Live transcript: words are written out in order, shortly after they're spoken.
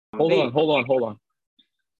Hold on.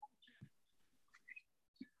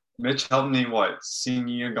 Mitch helped me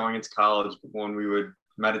senior year going into college when we would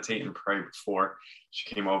meditate and pray before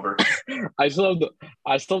she came over. I still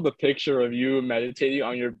have the picture of you meditating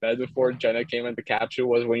on your bed before Jenna came, and the caption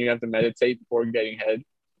was when you have to meditate before getting head.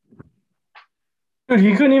 Dude,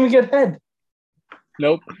 you couldn't even get head.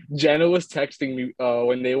 Nope. Jenna was texting me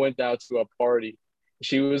when they went out to a party.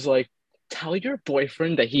 She was like, "Tell your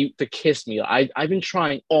boyfriend to kiss me. I've been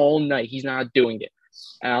trying all night. He's not doing it."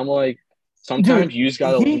 And I'm like, sometimes Dude, you just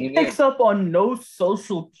gotta he lean picks in. up on no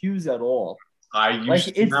social cues at all. It's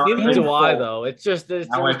Neither do I, though. It's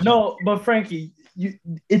no, but Frankie,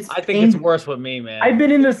 I think it's worse with me, man. I've been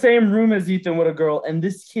in the same room as Ethan with a girl, and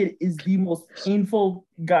this kid is the most painful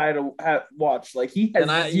guy to watch. Like he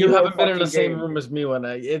has. You haven't been in the same room as me when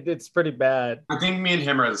it's pretty bad. I think me and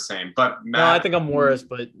him are the same, but Matt, no, I think I'm worse.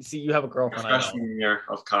 But see, you have a girlfriend. Freshman year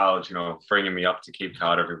of college, bringing me up to Cape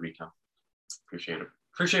Cod every weekend. Appreciate it.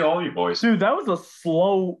 Appreciate all you boys, dude. That was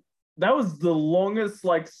the longest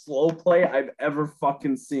slow play I've ever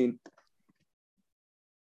fucking seen.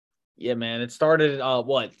 Yeah, man. It started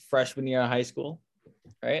freshman year of high school,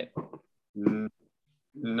 right?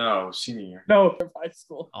 No, senior year. No, high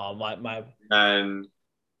school. Oh, my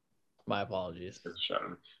apologies.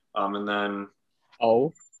 And then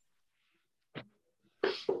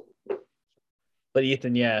But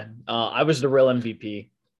Ethan, yeah, I was the real MVP.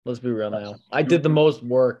 Let's be real now. I did the most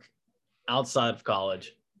work outside of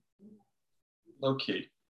college. Low key.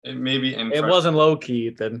 It wasn't low key,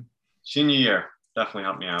 Ethan. Senior year definitely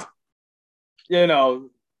helped me out.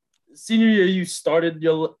 Senior year you started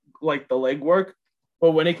your the legwork,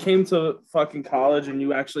 but when it came to fucking college and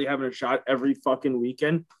you actually having a shot every fucking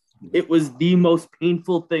weekend, it was the most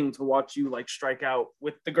painful thing to watch you strike out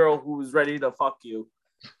with the girl who was ready to fuck you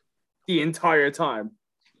the entire time.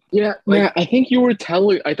 Yeah, I think you were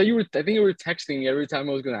texting me every time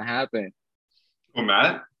it was gonna happen. Oh,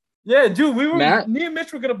 Matt? Yeah, dude, me and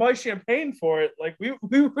Mitch were gonna buy champagne for it. We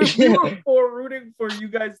were more rooting for you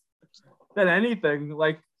guys than anything.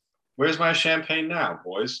 Where's my champagne now,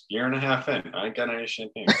 boys? Year and a half in, I ain't got any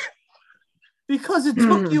champagne. Because it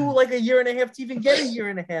took you a year and a half to even get a year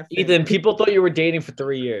and a half. Ethan, people thought you were dating for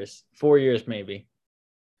 3 years, 4 years maybe.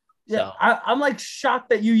 Yeah, so. I'm shocked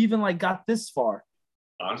that you even got this far.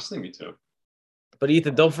 Honestly, me too. But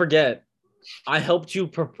Ethan, don't forget, I helped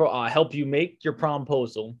you help you make your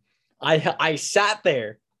promposal. I sat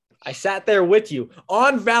there with you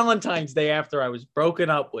on Valentine's Day after I was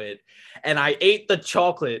broken up with, and I ate the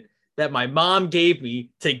chocolate that my mom gave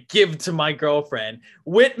me to give to my girlfriend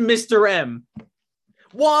with Mr. M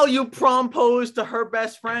while you proposed to her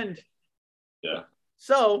best friend. Yeah.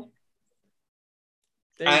 So.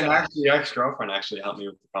 And actually, your ex-girlfriend actually helped me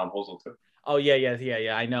with the promposal too. Oh,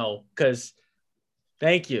 yeah. I know.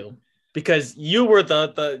 Thank you. Because you were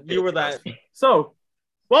that. So,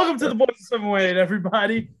 welcome to the Boys of 718,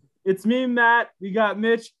 everybody. It's me, Matt. We got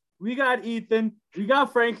Mitch. We got Ethan. We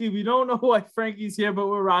got Frankie. We don't know why Frankie's here, but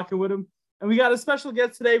we're rocking with him. And we got a special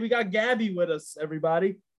guest today. We got Gabby with us,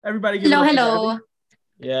 everybody. Everybody give hello.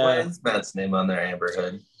 Yeah. Why is Matt's name on there, Amber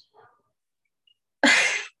Hood?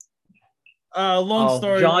 Long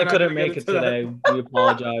story. John couldn't make it today. We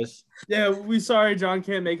apologize. Yeah, we sorry John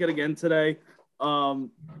can't make it again today.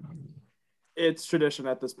 It's tradition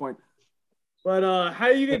at this point. But how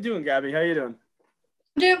are you doing, Gabby? How you doing?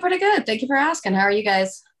 I'm doing pretty good. Thank you for asking. How are you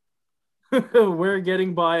guys? We're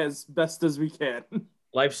getting by as best as we can.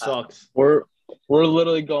 Life sucks. We're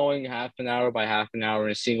literally going half an hour by half an hour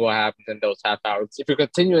and seeing what happens in those half hours. If you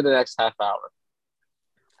continue in the next half hour.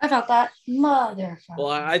 I felt that. Motherfucker. Well,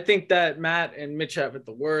 I think that Matt and Mitch have it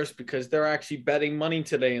the worst because they're actually betting money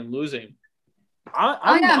today and losing.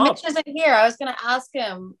 Mitch isn't here. I was going to ask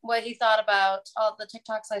him what he thought about all the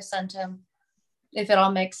TikToks I sent him, if it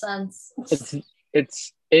all makes sense.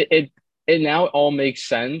 It now all makes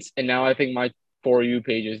sense, and now I think my For You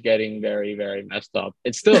page is getting very, very messed up.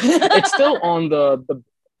 It's still on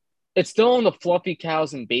the fluffy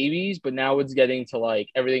cows and babies, but now it's getting to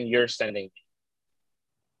everything you're sending.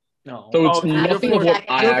 No. So it's nothing of what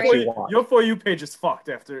I actually want. Your For You page is fucked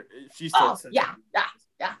after she starts. Yeah.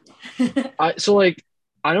 I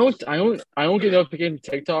don't get notification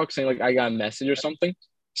TikTok saying I got a message or something.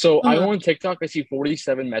 So I go on TikTok, I see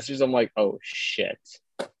 47 messages. I'm like, oh shit.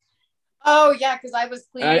 Oh yeah, because I was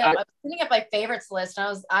cleaning up my favorites list,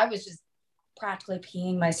 and I was just practically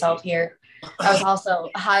peeing myself here. I was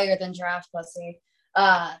also higher than giraffe pussy.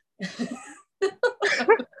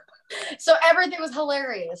 So everything was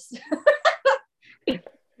hilarious.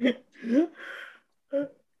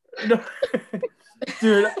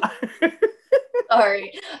 Dude.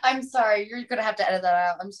 Sorry. I'm sorry. You're gonna have to edit that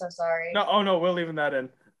out. I'm so sorry. No, oh no, we're leaving that in.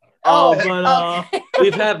 Oh, But okay.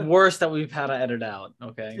 We've had worse that we've had to edit out.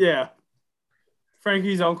 Okay. yeah.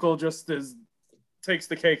 Frankie's uncle just takes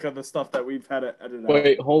the cake of the stuff that we've had to edit out.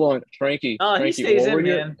 Wait, hold on, Frankie. Oh, he Frankie, stays what were in,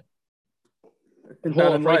 your- man. Not Hold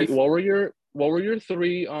on, in Frankie. life. What were your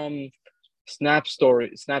three Snap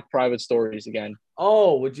private stories again?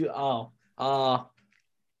 Oh, would you? Oh,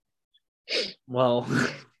 well,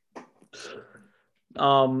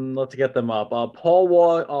 let's get them up. Paul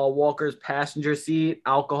Walker's passenger seat,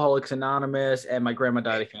 Alcoholics Anonymous, and my grandma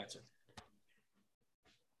died of cancer.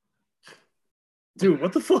 Dude,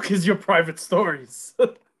 what the fuck is your private stories?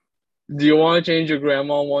 Do you want to change your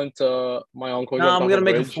grandma one to my uncle? No, jumped I'm off gonna a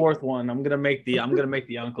make a bridge? fourth one. I'm gonna make the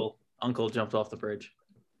uncle. Uncle jumped off the bridge.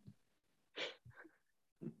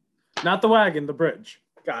 Not the wagon, the bridge.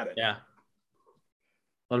 Got it. Yeah.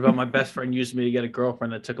 What about my best friend used me to get a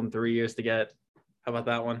girlfriend that took him 3 years to get? How about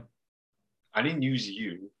that one? I didn't use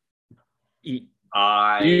you. Eat.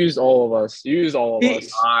 You used all of us. You used all of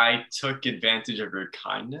us. I took advantage of your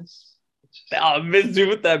kindness. Oh, miss you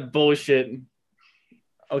with that bullshit.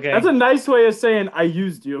 Okay. That's a nice way of saying I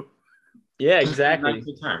used you. Yeah, exactly.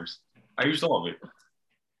 Nice terms. I used all of it.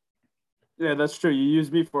 Yeah, that's true. You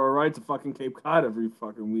used me for a ride to fucking Cape Cod every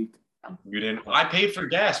fucking week. You didn't. I paid for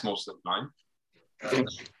gas most of the time.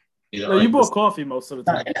 No, you bought coffee most of the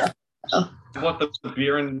time. I bought the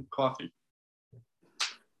beer and coffee.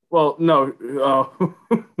 Well, no.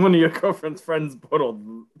 One of your girlfriend's friends bought all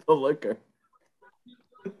the liquor.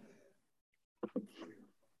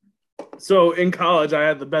 So in college, I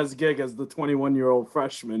had the best gig as the 21-year-old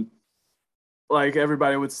freshman. Like,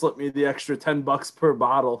 everybody would slip me the extra $10 per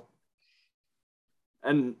bottle.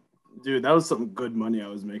 And, dude, that was some good money I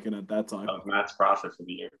was making at that time. Matt's profit for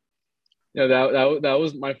the year. Yeah, that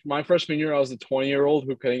was my freshman year. I was a 20-year-old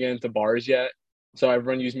who couldn't get into bars yet. So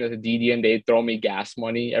everyone used me as a DD, and they'd throw me gas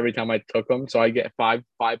money every time I took them. So I get $5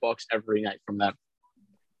 every night from them,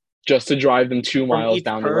 just to drive them 2 miles each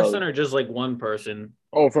down the person road. or just like one person?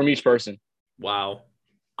 Oh, from each person. Wow.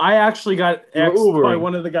 I actually got You're asked by Ubering.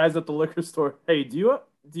 one of the guys at the liquor store, "Hey, do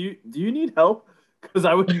you need help?" Because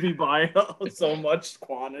I wouldn't be buying so much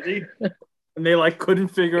quantity, and they like couldn't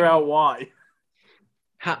figure out why.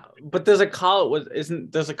 But there's a college.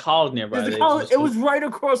 There's a college nearby? There's a college, it was right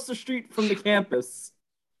across the street from the campus.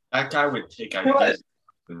 That guy would take ideas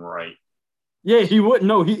right. Yeah, he would.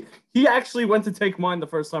 No, he actually went to take mine the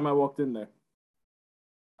first time I walked in there.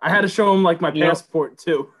 I had to show him like my passport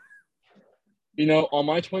too. You know, on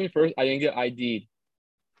my 21st, I didn't get ID'd.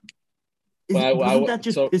 Doesn't that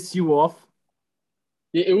just piss you off?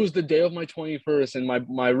 It was the day of my 21st, and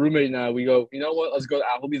my roommate and I, we go, you know what? Let's go to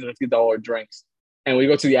Applebee's and let's get dollar drinks. And we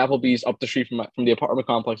go to the Applebee's up the street from the apartment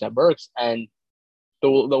complex at Berks, and the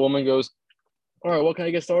woman goes, "All right, what can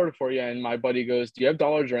I get started for you?" And my buddy goes, "Do you have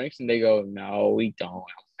dollar drinks?" And they go, "No, we don't."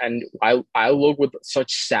 And I look with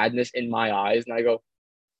such sadness in my eyes, and I go,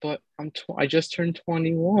 "But I just turned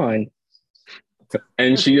 21."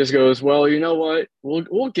 And she just goes, "Well, you know what?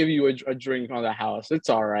 We'll give you a drink on the house. It's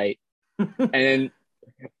all right." And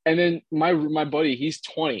then my buddy, he's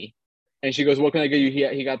 20, and she goes, "What can I get you?"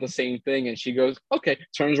 He got the same thing, and she goes, "Okay."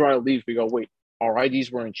 Turns around, leaves. We go, "Wait, our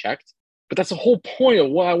IDs weren't checked?" But that's the whole point of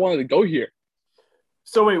why I wanted to go here.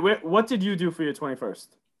 So wait, what did you do for your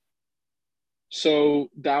 21st? So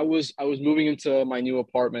I was moving into my new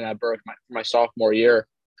apartment at Burke my sophomore year,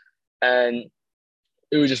 and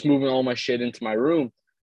it was just moving all my shit into my room.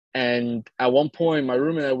 And at one point, my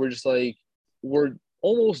roommate and I were just like, "We're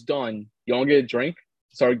almost done. You want to get a drink?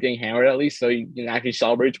 Start getting hammered at least, so you can actually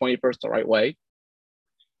celebrate 21st the right way."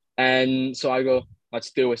 And so I go,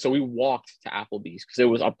 "Let's do it." So we walked to Applebee's because it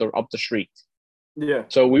was up the street. Yeah.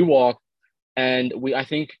 So we walked, and I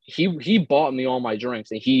think he bought me all my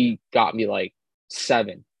drinks, and he got me like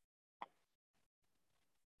 7.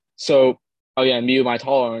 So again, me with my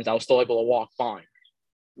tolerance, I was still able to walk fine.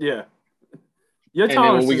 Yeah. Your And then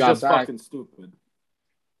tolerance when we is got just back- fucking stupid.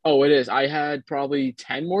 Oh, it is. I had probably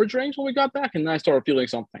 10 more drinks when we got back, and then I started feeling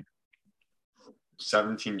something.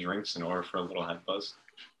 17 drinks in order for a little head buzz.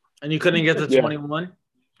 And you couldn't get to Yeah. 21?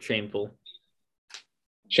 Shameful.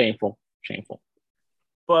 Shameful.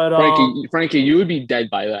 But Frankie, you would be dead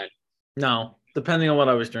by then. No, depending on what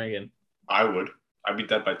I was drinking. I would. I'd be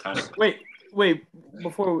dead by 10. wait,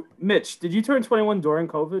 before Mitch, did you turn 21 during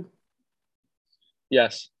COVID?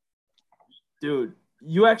 Yes. Dude,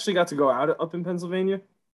 you actually got to go out up in Pennsylvania?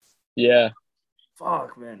 Yeah.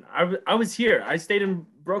 Fuck, man. I was here. I stayed in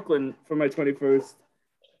Brooklyn for my 21st.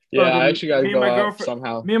 Yeah, Fucking I actually got to me and go my out girlfriend-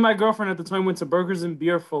 somehow. Me and my girlfriend at the time went to Burgers and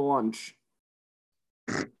Beer for lunch.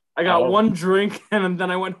 I got Oh. one drink and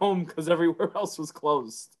then I went home because everywhere else was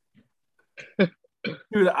closed.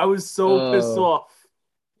 Dude, I was so pissed Oh. off.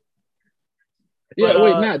 Yeah, But,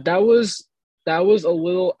 wait, Matt, that was a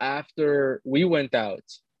little after we went out.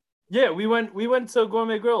 Yeah, we went to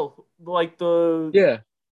Gourmet Grill like the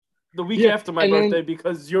week Yeah, after my and then- birthday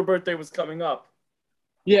because your birthday was coming up.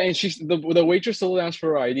 Yeah, and the waitress still asked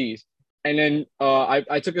for her IDs. And then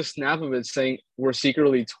I took a snap of it saying we're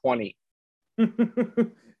secretly 20.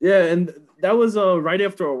 Yeah, and that was right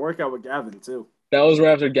after a workout with Gavin too. That was right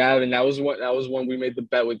after Gavin. That was when we made the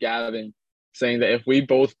bet with Gavin, saying that if we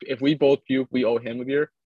both puke, we owe him a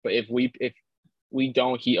beer. But if we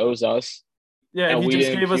don't, he owes us. Yeah, and he we just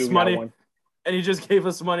didn't gave us puke that money. one. And he just gave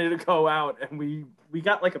us money to go out, and we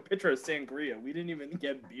got like a pitcher of sangria. We didn't even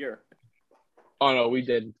get beer. Oh no, we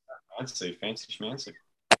didn't. I'd say fancy schmancy.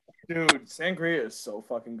 Dude, sangria is so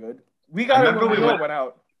fucking good. We got it remember when we we all went- went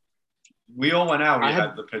out. We all went out. We I had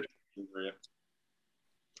had- the picture. Sangria.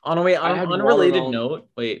 On a I had unrelated watermelon. note,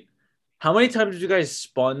 wait, how many times did you guys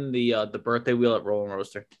spun the birthday wheel at Roll and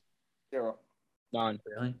Roaster? 0. None.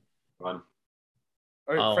 Really? Fun.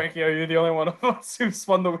 All right, Oh. Frankie, are you the only one of us who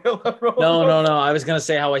spun the wheel? No. I was gonna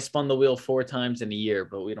say how I spun the wheel 4 times in a year,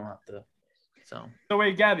 but we don't have to. So So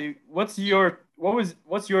wait, Gabby, what's your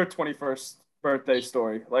 21st birthday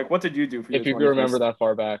story? Like, what did you do for your If you 21st? can remember that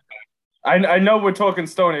far back. I know we're talking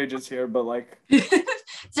Stone Ages here, but like,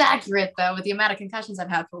 It's accurate though with the amount of concussions I've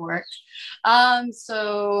had for work.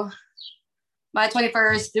 So my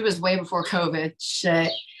 21st, it was way before COVID.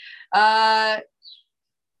 Shit.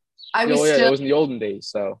 I was Oh yeah, still it was in the olden days.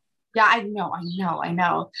 So Yeah, I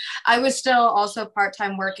know. I was still also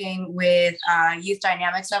part-time working with Youth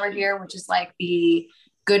Dynamics over here, which is like the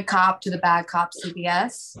good cop to the bad cop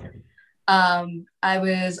CBS. I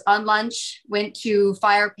was on lunch, went to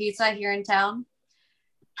Fire Pizza here in town,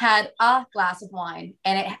 had a glass of wine,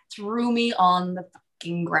 and it threw me on the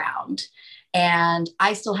fucking ground. And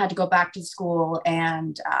I still had to go back to school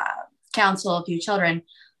and counsel a few children.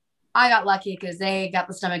 I got lucky because they got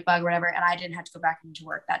the stomach bug or whatever, and I didn't have to go back into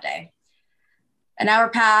work that day. An hour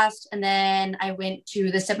passed, and then I went to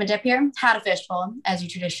the Sip and Dip here, had a fishbowl, as you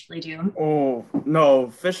traditionally do. oh no,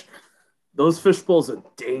 fish. Those fish bowls are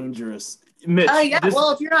dangerous. Mitch, Oh, yeah. this,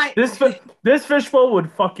 Well, if you're not. this fish bowl would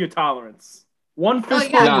fuck your tolerance. One Oh, fish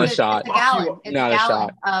yeah. bowl Not a would It's shot. a fuck you gallon. up. It's Not a a gallon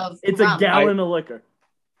shot. of It's rum. a gallon of liquor.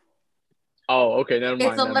 oh, okay, never mind.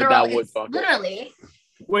 It's a then, but literal. that would It's fuck it. literally.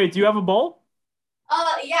 Wait, do you have a bowl?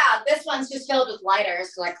 Yeah. This one's just filled with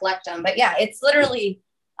lighters, so I collect them. But yeah, it's literally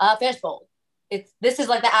a fishbowl. This is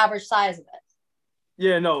like the average size of it.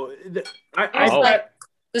 Yeah, no. I Here's Oh. like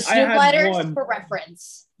the I Snoop had lighters one. for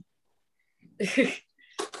reference.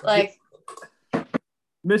 Like,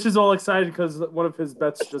 Mitch is all excited because one of his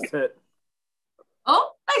bets just hit.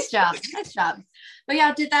 oh, nice job. But yeah,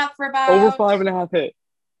 I did that for about Over 5.5 hit.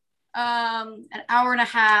 an hour and a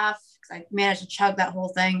half because I managed to chug that whole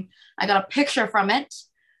thing. I got a picture from it.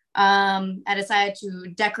 I decided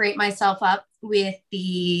to decorate myself up with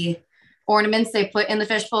the ornaments they put in the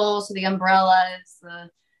fishbowl, so the umbrellas,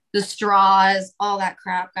 the straws, all that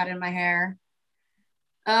crap got in my hair.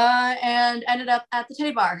 And ended up at the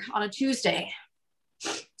titty bar on a Tuesday.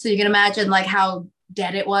 So you can imagine like how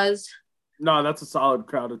dead it was. No, that's a solid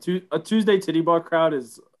crowd. A Tuesday titty bar crowd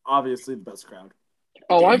is obviously the best crowd.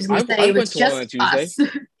 Oh, I As we say, went it was to one on a just Tuesday.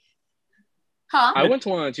 us. Huh? I went to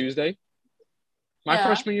one on a Tuesday. My Yeah.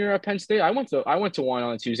 freshman year at Penn State, I went to one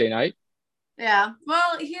on a Tuesday night. Yeah.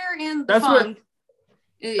 Well, here in the That's where- funk,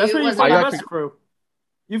 That's it where you wasn't find I the got best crew.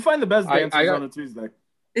 You find the best I dancers got- on a Tuesday.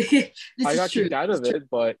 this I is got true. kicked out of This is it,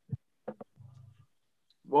 but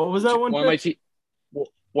What was that one? Mitch?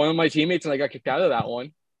 one of my teammates and I got kicked out of that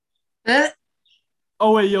one. true.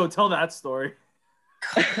 Oh wait, yo, tell that story.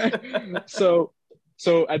 so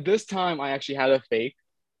at this time I actually had a fake,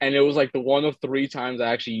 and it was like the one of 3 times I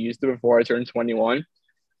actually used it before I turned 21.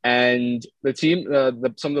 And the team,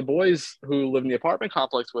 some of the boys who live in the apartment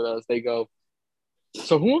complex with us, they go,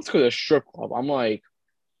 "So who wants to go to a strip club?" I'm like,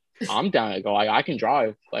 "I'm down to go. I can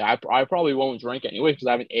drive. Like I probably won't drink anyway because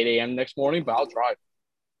I have an 8 a.m. next morning, but I'll drive."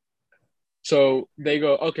 So they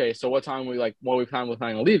go, "Okay, so what time we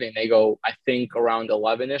planning on leaving?" They go, "I think around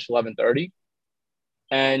 11ish, 11:30."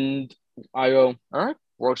 And I go, "All right,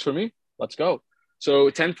 works for me. Let's go." So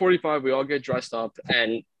 10:45, we all get dressed up,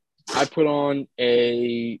 and I put on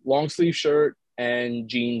a long sleeve shirt and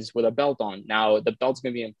jeans with a belt on. Now the belt's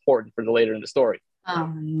gonna be important for the later in the story.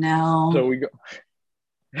 Oh no.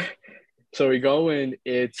 So we go in.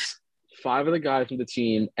 It's 5 of the guys from the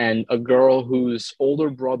team and a girl whose older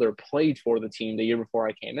brother played for the team the year before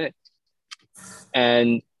I came in.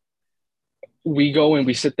 And we go and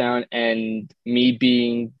we sit down, and me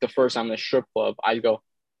being the first time in a strip club, I go,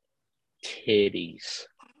 titties.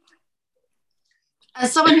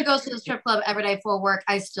 As someone who goes to the strip club every day for work,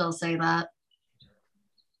 I still say that.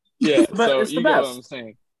 Yeah, But so it's the you get what best. I'm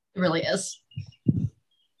saying. It really is.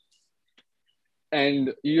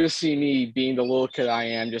 And you just see me being the little kid I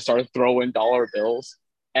am, just start throwing dollar bills.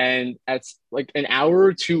 And at like an hour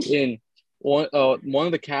or two in, one of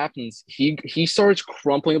the captains, he starts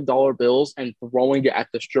crumpling up dollar bills and throwing it at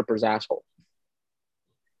the stripper's asshole.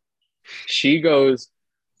 She goes,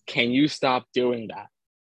 "Can you stop doing that?"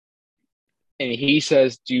 And he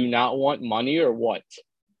says, "Do you not want money or what?"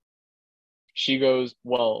 She goes,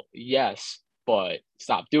 "Well, yes, but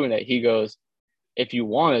stop doing that." He goes, "If you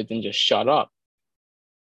want it, then just shut up."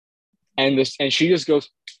 And she just goes,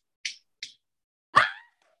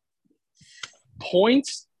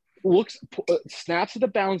 points, looks, snaps at the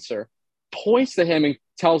bouncer, points to him, and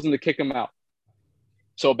tells him to kick him out.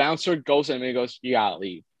 So a bouncer goes to him and he goes, "You gotta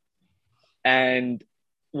leave." And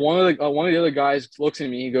one of the other guys looks at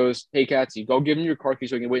me. He goes, "Hey, Katsy, go give him your car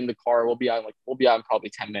keys so we can wait in the car. We'll be out in probably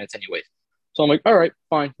 10 minutes anyways." So I'm like, "All right,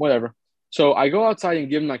 fine, whatever." So I go outside and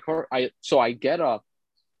give him my car. I get up,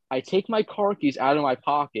 I take my car keys out of my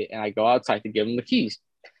pocket, and I go outside to give him the keys.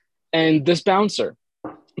 And this bouncer,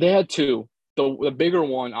 they had two. The bigger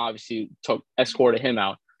one obviously escorted him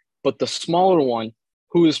out, but the smaller one,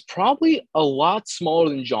 who is probably a lot smaller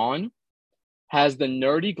than John, has the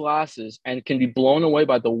nerdy glasses and can be blown away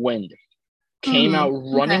by the wind, came out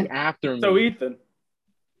running after me. So Ethan,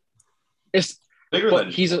 It's Bigger but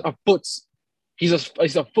than he's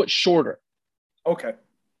a foot shorter. okay.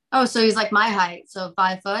 Oh, so he's like my height, so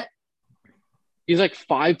 5 foot. He's like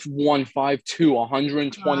 5'1", 5'2",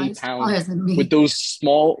 120 He's pounds taller than me. with the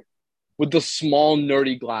small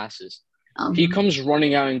nerdy glasses. He comes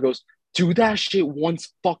running out and goes, "Do that shit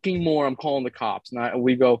once fucking more. I'm calling the cops." And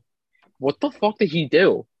we go, "What the fuck did he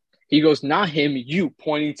do?" He goes, "Not him, you,"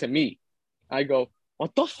 pointing to me. I go,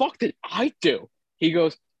 "What the fuck did I do?" He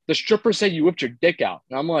goes, "The stripper said you whipped your dick out."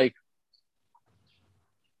 And I'm like,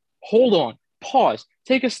 hold on, pause,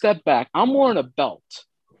 take a step back. I'm wearing a belt.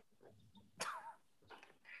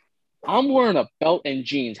 I'm wearing a belt and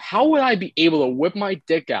jeans. How would I be able to whip my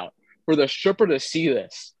dick out for the stripper to see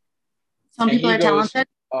this? Some And people he are goes, talented.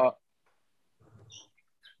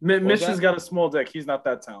 Mitch that? has got a small dick. He's not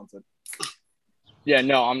that talented. Yeah,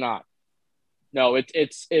 no, I'm not. No,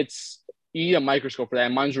 it's you need a microscope for that.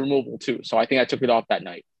 And mine's removable too, so I think I took it off that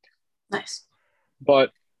night. Nice.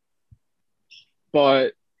 But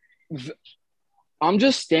I'm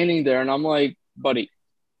just standing there and I'm like, "Buddy,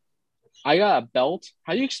 I got a belt.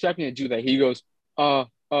 How do you expect me to do that?" He goes, I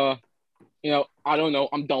don't know.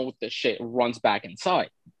 I'm done with this shit." Runs back inside.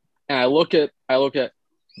 And I look at the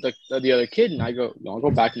other kid and I go, "You want to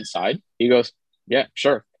go back inside?" He goes, "Yeah,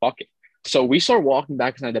 sure. Fuck it." So we start walking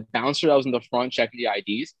back inside. The bouncer that was in the front checking the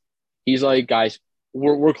IDs, he's like, "Guys,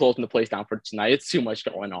 we're closing the place down for tonight. It's too much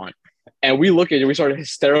going on." And we look at it, we started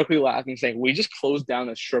hysterically laughing, saying, "We just closed down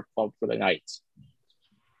the strip club for the night."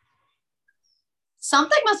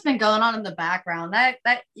 Something must have been going on in the background.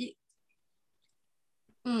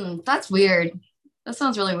 That's weird. That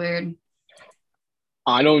sounds really weird.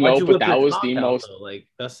 I don't Why'd know, you but whip that your was cock the out, most. though? Like,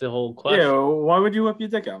 that's the whole question. Yeah, why would you whip your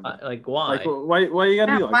dick out? Like, why? Like, why you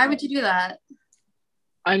gotta Yeah, be like why that? would you do that?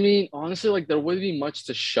 I mean, honestly, like there wouldn't be much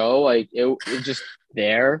to show. Like it just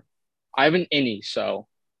there. I have an innie, so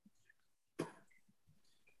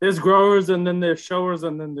There's growers and then there's showers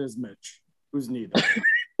and then there's Mitch, who's neither.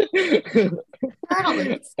 I don't think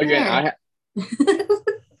it's again, fair.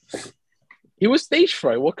 he was stage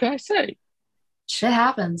fright. What can I say? Shit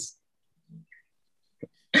happens.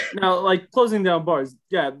 Now, like closing down bars.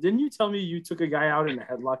 Yeah, didn't you tell me you took a guy out in a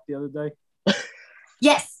headlock the other day?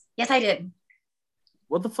 Yes, I did.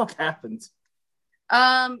 What the fuck happened?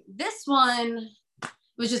 This one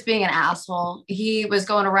was just being an asshole. He was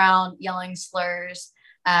going around yelling slurs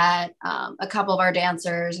at a couple of our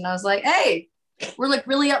dancers, and I was like, "Hey, we're like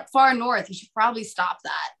really up far north. You should probably stop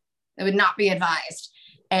that. It would not be advised."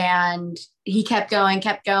 And he kept going,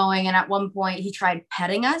 and at one point he tried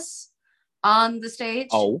petting us on the stage.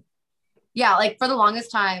 Oh, Yeah, like for the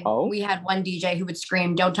longest time, Oh. we had one DJ who would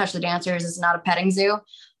scream, "Don't touch the dancers. It's not a petting zoo."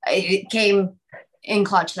 It came in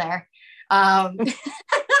clutch there.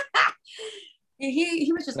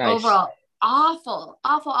 He was just Nice. overall awful.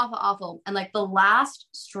 And like the last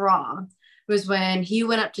straw was when he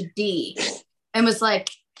went up to D and was like,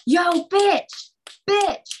 "Yo, bitch,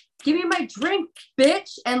 give me my drink,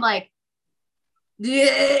 bitch." And like,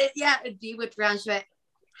 yeah, D would drown. She went,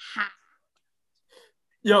 "Ha."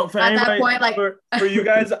 Yo, for At that anybody, point, like- for you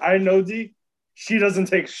guys, I know D. She doesn't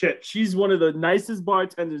take shit. She's one of the nicest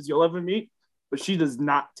bartenders you'll ever meet, but she does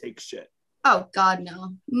not take shit. Oh God,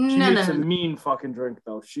 no. She No, makes no, a no. Mean fucking drink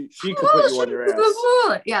though. She could put you on your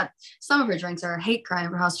ass. Yeah, some of her drinks are a hate crime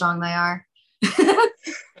for how strong they are.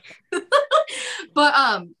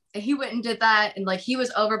 But he went and did that, and like he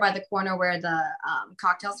was over by the corner where the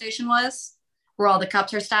cocktail station was, where all the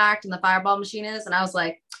cups are stacked and the fireball machine is, and I was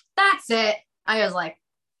like, that's it. I was like,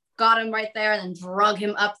 got him right there, and then drug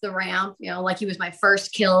him up the ramp, you know, like he was my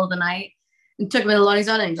first kill of the night, and took him in the loading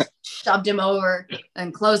zone and just shoved him over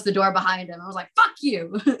and closed the door behind him. I was like, fuck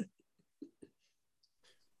you.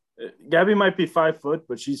 Gabby might be 5 foot,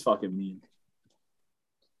 but she's fucking mean.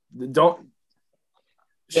 Don't.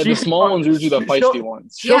 Yeah, the small ones are usually the feisty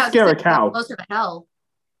ones. She'll scare a cow. Closer to hell.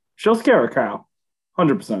 She'll scare a cow.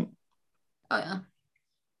 100%. Oh yeah.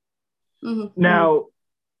 Mm-hmm. Now,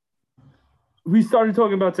 we started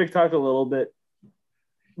talking about TikTok a little bit.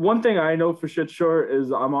 One thing I know for shit sure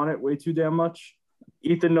is I'm on it way too damn much.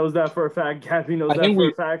 Ethan knows that for a fact. Gabby knows that for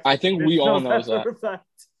a fact. I think we all know that. For a fact.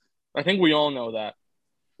 I think we all know that.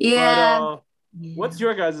 Yeah. But, what's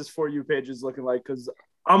your guys' For You pages looking like? Because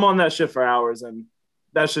I'm on that shit for hours, and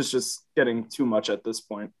that's just getting too much at this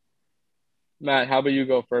point. Matt, how about you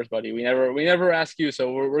go first, buddy? We never ask you,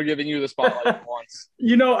 so we're giving you the spotlight once.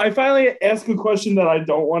 You know, I finally ask a question that I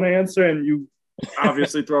don't want to answer, and you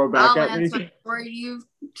obviously throw it back I'll at me. answer for you.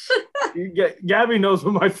 Gabby knows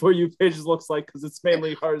what my For You page looks like because it's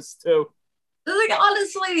mainly hers too. Like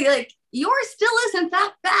honestly, like yours still isn't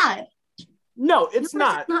that bad. No, it's Yours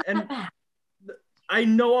not. is not And that bad. I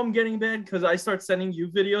know I'm getting bad because I start sending you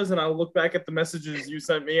videos and I'll look back at the messages you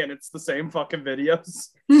sent me and it's the same fucking videos.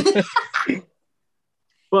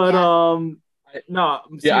 But no.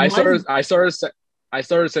 Yeah, I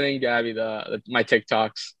started sending Gabby my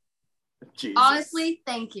TikToks. Jesus. Honestly,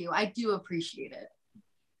 thank you. I do appreciate it.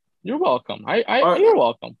 You're welcome. You're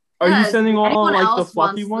welcome. Are you Yes, sending all anyone like the else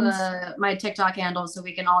fluffy wants ones? my TikTok handle so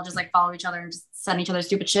we can all just like follow each other and just send each other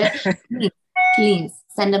stupid shit? Please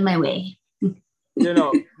send them my way. You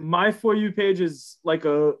know, my For You page is like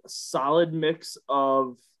a solid mix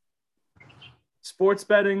of sports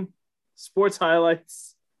betting, sports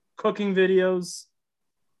highlights, cooking videos,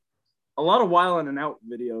 a lot of Wild and Out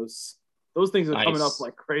videos. Those things are coming Nice. up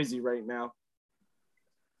like crazy right now.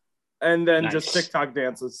 And then Nice. just TikTok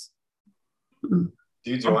dances. Do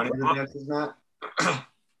you do any of the dances, Matt?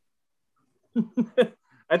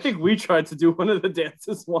 I think we tried to do one of the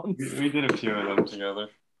dances once. We did a few of them together.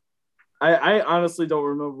 I honestly don't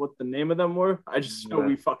remember what the name of them were. I just know Yeah.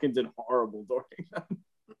 we fucking did horrible during them.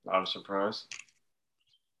 Not a surprise.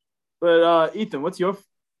 But Ethan, what's your?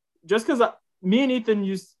 Just because me and Ethan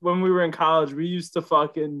when we were in college, we used to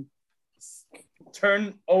fucking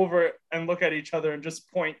turn over and look at each other and just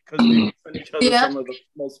point because we would send each other some of the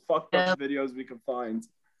most fucked up videos we could find.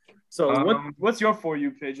 So what's your For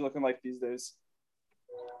You page looking like these days?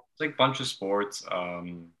 It's like a bunch of sports,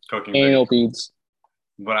 cooking. Anal videos. beads.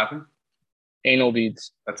 What happened? Anal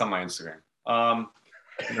beads. That's on my Instagram.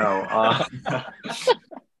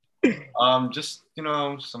 Just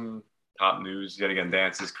some top news. Yet again,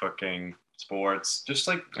 dances, cooking, sports. Just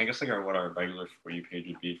like I guess like what our regular For You page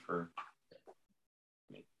would be for.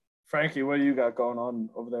 Frankie, what do you got going on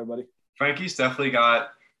over there, buddy? Frankie's definitely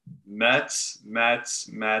got Mets,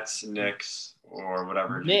 Knicks, or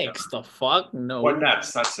whatever. Knicks, the fuck? No. What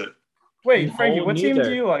Nets? That's it. Wait, No, Frankie, what team neither.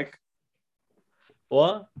 do you like?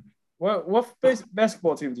 What? What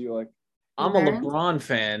basketball team do you like? I'm a LeBron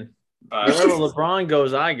fan. Uh, Wherever LeBron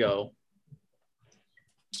goes, I go.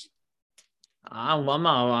 I'm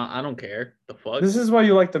not. I don't care. The fuck. This is why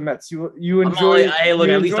you like the Mets. You I'm not enjoy. like- hey, look.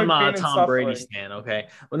 you At least enjoy I'm not pain a and Tom Brady suffering. fan. Okay.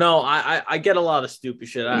 Well, no. I get a lot of stupid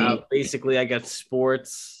shit. Basically, I get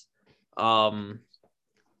sports.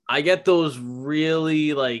 I get those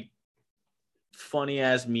really like funny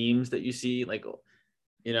ass memes that you see. Like,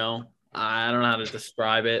 you know, I don't know how to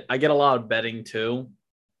describe it. I get a lot of betting too.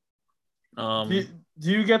 Do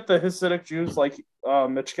you get the Hasidic Jews like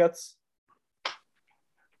Mitch gets?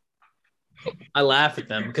 I laugh at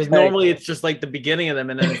them because normally it's just like the beginning of them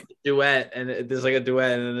and then it's a duet and there's like a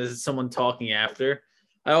duet and then there's someone talking after.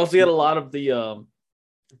 I also get a lot of the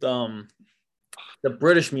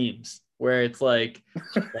British memes where it's like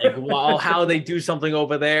wow, how they do something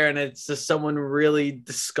over there and it's just someone really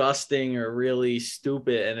disgusting or really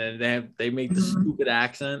stupid and then they make the stupid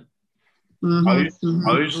accent.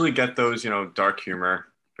 I'll usually get those, dark humor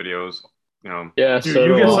videos. Yeah, Dude, so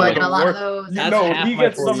you get do some I. I get a lot of those. That's No, half he my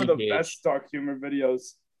gets For some You of the page. best dark humor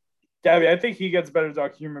videos. Gabby, I think he gets better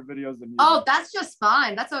dark humor videos than you. Oh, that's just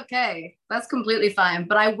fine. That's okay. That's completely fine.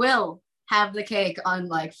 But I will have the cake on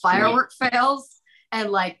like firework fails and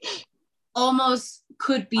like almost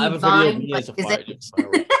could be I have a video of Vine, me but as a is fire.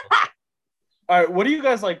 it? All right, what do you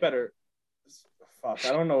guys like better? Fuck,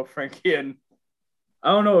 I don't know if Frankie and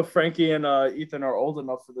Ethan are old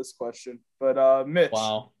enough for this question, but Mitch,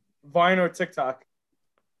 Wow. Vine or TikTok?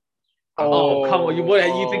 Oh, come on.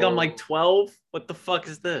 You think I'm like 12? What the fuck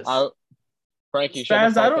is this? Frankie, shut Spaz,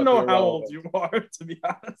 the fuck I don't up, know you're how irrelevant. old you are, to be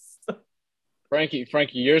honest.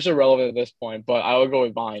 Frankie, yours are relevant at this point, but I would go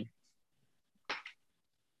with Vine.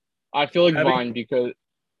 I feel like Vine because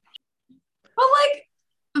But like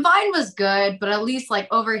Vine was good, but at least like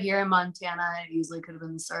over here in Montana, it easily could have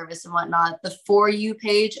been the service and whatnot. The For You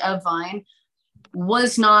page of Vine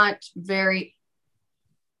was not very.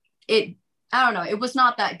 I don't know. It was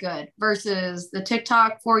not that good versus the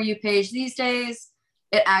TikTok For You page these days.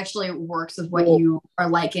 It actually works with what you are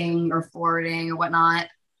liking or forwarding or whatnot.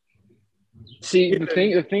 see the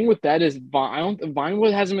thing with that is Vine. Vine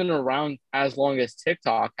hasn't been around as long as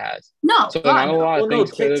TikTok has. No, So God, not a lot Well, of no,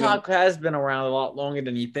 things. could have been- TikTok has been around a lot longer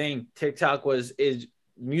than you think. TikTok is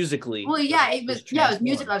musically. Well, yeah, it was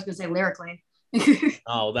music. I was gonna say lyrically.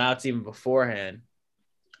 Oh, that's even beforehand.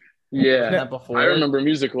 Yeah, Wasn't that before? I remember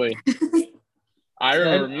Musically. I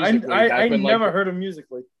remember Musically. I back when, never like, heard of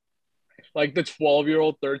Musically. like the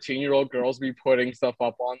 12-year-old, 13-year-old girls be putting stuff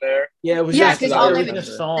up on there. Yeah, it was Yeah, just because they all were they singing would a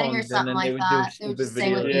do- song, Sing or and something then like they would that. do They would stupid just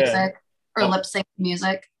sing with videos. Yeah. music or lip sync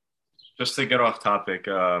music. Just to get off topic,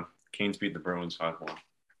 Canes beat the Bruins 5-1. All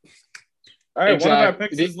right, Exactly. one of our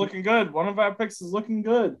picks is looking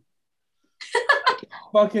good.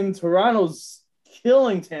 Fucking Toronto's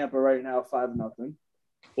killing Tampa right now, 5-0.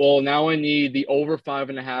 Well, now I need the over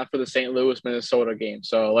 5.5 for the St. Louis Minnesota game.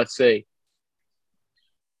 So let's see.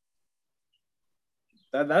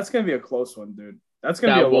 That's gonna be a close one, dude. That's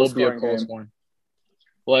gonna be That a will be a low-scoring close game. one.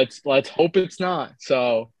 Let's hope it's not.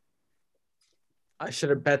 So I should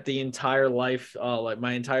have bet the entire life, like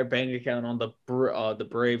my entire bank account on the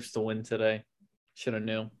Braves to win today. Should have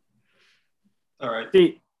knew. All right.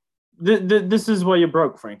 See, this is why you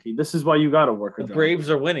broke, Frankie. This is why you got to work a The job. Braves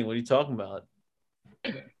are winning. What are you talking about?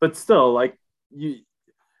 But still, like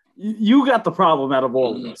you got the problem out of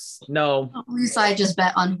all of us. No, At least I just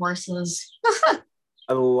bet on horses.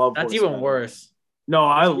 I love that's horse even betting. worse. No,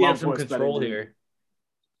 I We have love some horse control betting, here.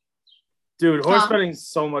 dude. Horse Huh? betting is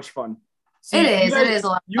so much fun. See, It you is. guys- It is a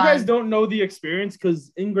lot of You fun. guys don't know the experience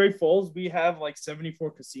because in Great Falls we have like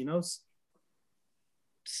 74 casinos.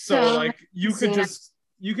 So So, like you could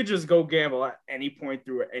casino- just go gamble at any point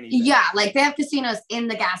through any day. Yeah, like they have casinos in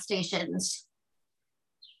the gas stations.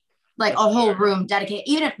 Like a whole room dedicated.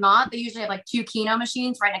 Even if not, they usually have like 2 Keno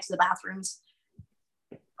machines right next to the bathrooms.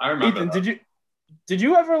 I remember. Ethan, that. did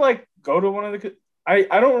you ever like go to one of the? I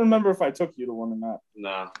don't remember if I took you to one or not.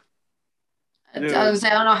 No. Dude. I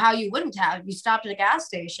don't know how you wouldn't have. You stopped at a gas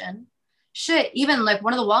station. Shit, even like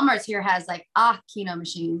one of the Walmarts here has like a Keno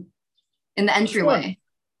machine in the entryway.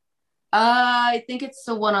 I think it's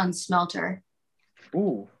the one on Smelter.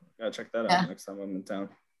 Ooh, gotta check that Yeah. out next time I'm in town.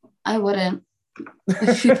 I wouldn't.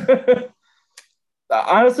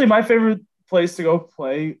 Honestly, my favorite place to go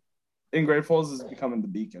play in Great Falls is becoming the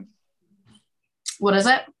Beacon. What is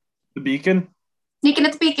it? The Beacon. Sneaking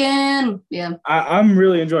at the Beacon. Yeah. I'm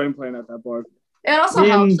really enjoying playing at that bar. It also Me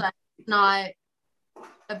helps and- that it's not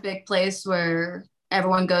a big place where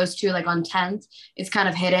everyone goes to like on 10th. It's kind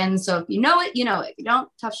of hidden. So if you know it, you know it. If you don't,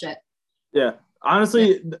 tough shit. Yeah,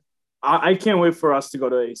 honestly, I can't wait for us to go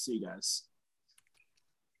to AC, guys.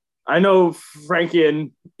 I know Frankie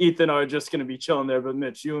and Ethan are just gonna be chilling there, but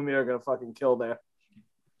Mitch, you and me are gonna fucking kill there.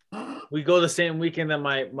 We go the same weekend that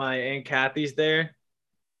my Aunt Kathy's there.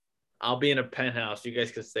 I'll be in a penthouse. You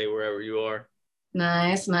guys can stay wherever you are.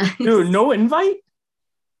 Nice, nice. Dude, no invite?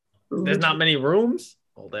 There's not many rooms.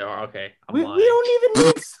 Oh, there are. Okay, I'm We lying. don't even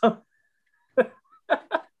need stuff.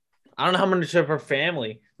 I don't know how much of her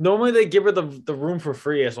family. Normally they give her the room for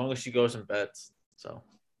free as long as she goes and bets. So,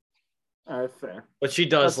 All right, fair. but she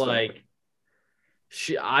does That's fair. like.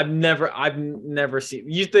 I've never seen.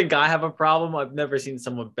 You think I have a problem? I've never seen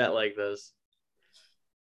someone bet like this.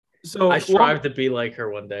 So I strive to be like her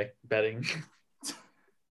one day betting.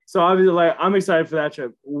 So obviously, like, I'm excited for that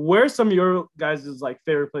trip. Where's some of your guys' like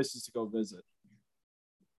favorite places to go visit?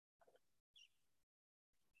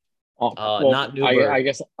 Not Newburgh.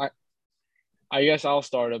 I guess I'll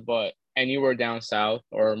start it, but anywhere down south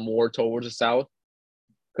or more towards the south,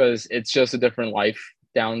 because it's just a different life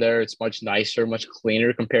down there. It's much nicer, much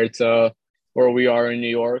cleaner compared to where we are in New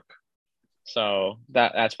York. So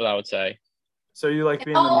that's what I would say. So you like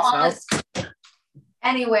being In in all the south? honesty,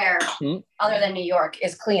 anywhere Hmm? other than New York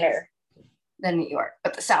is cleaner than New York,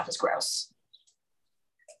 but the South is gross.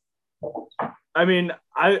 I mean,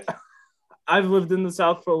 I've lived in the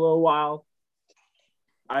South for a little while.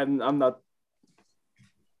 I'm not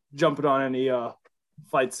jumping on any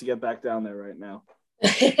flights to get back down there right now.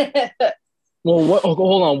 Well,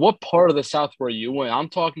 hold on. What part of the South were you in? I'm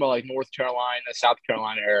talking about like North Carolina, South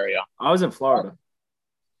Carolina area. I was in Florida.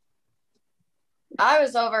 I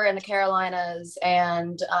was over in the Carolinas,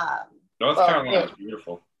 and North Carolina is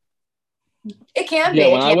beautiful. it can be. Yeah,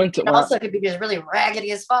 when It I can went be. to- It also could be just really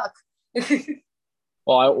raggedy as fuck.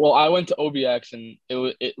 Well, I went to OBX and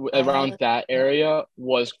it around that area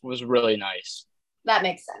was really nice. That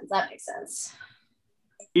makes sense. That makes sense.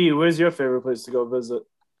 E, where's your favorite place to go visit?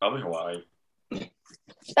 Probably Hawaii.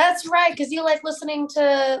 That's right, because you like listening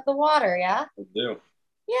to the water, yeah? I do.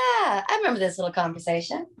 Yeah, I remember this little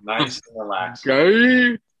conversation. Nice and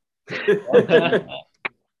relaxing. Okay.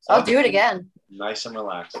 I'll do it again. Nice and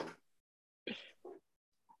relaxing.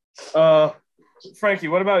 Frankie,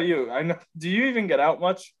 what about you? I know. Do you even get out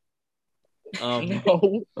much?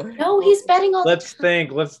 No. No, he's betting on. Let's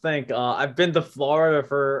think. I've been to Florida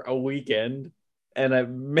for a weekend, and I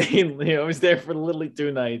was there for literally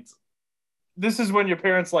 2 nights. This is when your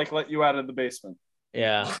parents like let you out of the basement.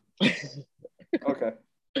 Yeah. Okay.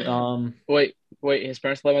 Wait. His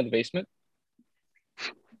parents live in the basement.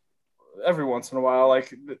 Every once in a while,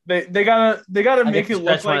 like they gotta I make get it to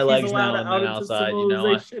look stretch my like legs he's allowed now and out then into outside, you know.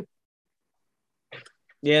 civilization.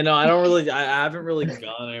 Yeah, no, I don't really. I haven't really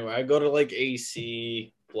gone anywhere. I go to like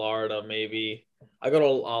AC, Florida, maybe. I go to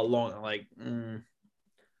long, like.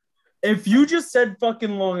 If you just said fucking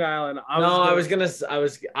Long Island, I was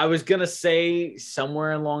gonna say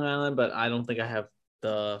somewhere in Long Island, but I don't think I have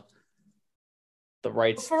the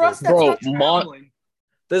rights. For us, that's Bro, not traveling.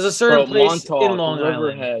 There's a certain place Montauk, in Long Island.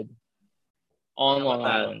 Riverhead, on Long about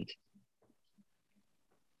that? Island.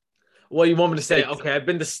 Well, you want me to say? Okay, I've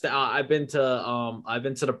been to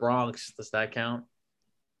the Bronx. Does that count?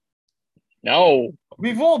 No.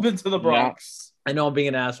 We've all been to the Bronx. I know I'm being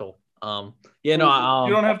an asshole. Yeah, You no.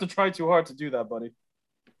 don't have to try too hard to do that, buddy.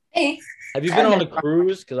 Hey, Have you been on a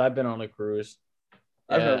cruise? Because I've been on a cruise.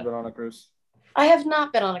 I've Yeah. never been on a cruise. I have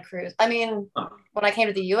not been on a cruise. I mean, when I came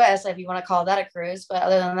to the U.S., if you want to call that a cruise, but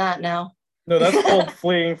other than that, no. No, that's called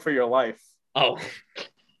fleeing for your life. Oh,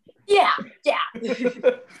 Yeah.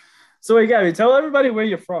 So, wait, Gabby, tell everybody where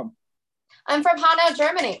you're from. I'm from Hanau,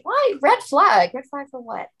 Germany. Why? Red flag. Red flag for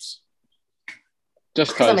what?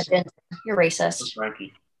 Just Because I'm a because. ginger. You're racist.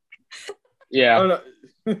 Frankie. Yeah. Oh, no.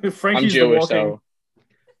 I'm Frankie's the Jewish, walking. so.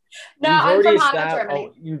 No, We've I'm already from Hanau, estab-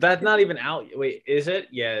 Germany. that's not even out. Wait, is it?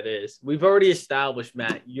 Yeah, it is. We've already established,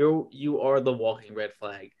 Matt. You are the walking red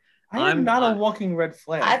flag. I'm not a walking red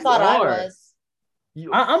flag. I thought I are. was.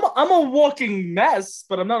 I'm a walking mess,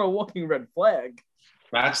 but I'm not a walking red flag.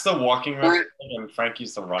 Matt's the walking red and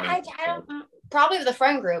Frankie's the running. I don't. Probably the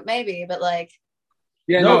friend group, maybe, but like.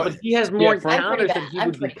 Yeah, No, but he has more Yeah, Frank- encounters I'm that pretty he bad.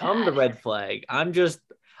 would I'm pretty become the bad. red flag.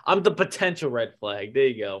 I'm the potential red flag. There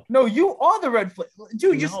you go. No, you are the red flag.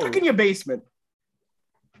 Dude, you're No. stuck in your basement.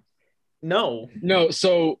 No. No,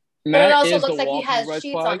 so But Matt it also is looks the like he walking has red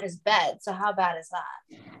sheets on flag. his bed. So how bad is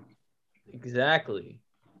that? Exactly.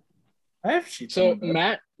 I have sheets. So on my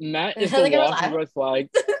bed. Matt is I the think it was walking I. red flag.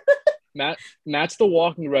 Matt's the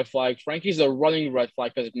walking red flag. Frankie's the running red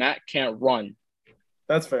flag because Matt can't run.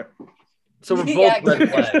 That's fair. So we're both Yeah, red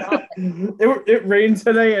flags. It rained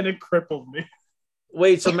today and it crippled me.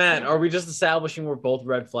 Wait, so Matt, are we just establishing we're both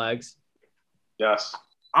red flags? Yes.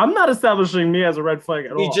 I'm not establishing me as a red flag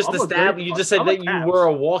at all. You just I'm a established. great You fuck. just said I'm a that you Cavs. were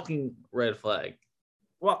a walking red flag.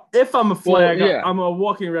 Well, if I'm a flag, Well, yeah. I'm a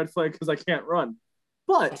walking red flag because I can't run.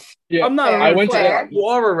 But Yeah, I'm not a fair. red I went to flag. the, You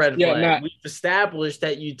are a red Yeah, flag. Matt. We've established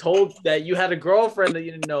that you had a girlfriend that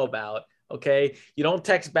you didn't know about. Okay, you don't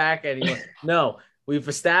text back anyone. No, we've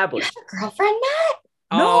established. Girlfriend,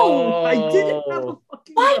 Matt? No, I didn't have a Oh.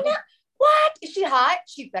 fucking. Why not? What? Is she hot?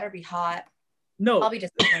 She better be hot. No. I'll be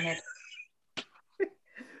disappointed. I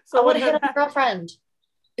So would what have hit had, on a girlfriend.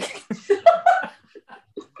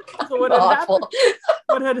 so what had Awful. happened?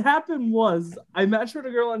 What had happened was I matched with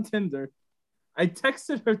a girl on Tinder. I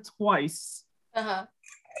texted her twice. Uh-huh.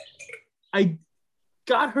 I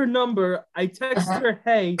got her number. I texted Uh-huh. her,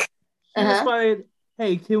 hey. She Uh-huh. responded,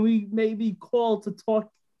 hey, can we maybe call to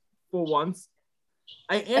talk for once?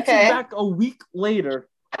 I answered Okay. back a week later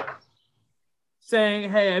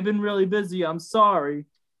saying, hey, I've been really busy. I'm sorry.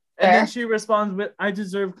 And Fair. then she responds with, I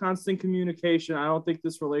deserve constant communication. I don't think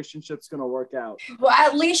this relationship's going to work out. Well,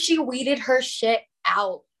 at least she weeded her shit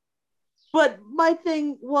out. But my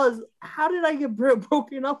thing was, how did I get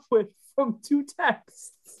broken up with from 2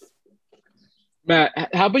 texts? Matt,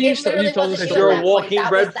 how about you It start? literally You tell the wasn't Because you story. you're at a that point. walking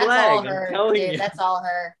That red was- that's flag, all I'm her, telling dude. you. That's all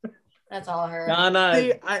her. That's all her. Nah.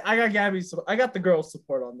 See, I got Gabby. I got the girls'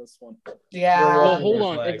 support on this one. Yeah. Well, Well, hold red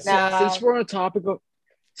on. flags.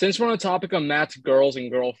 Since we're on a topic of Matt's girls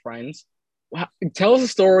and girlfriends, tell us the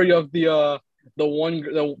story of the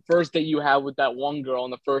first date you had with that one girl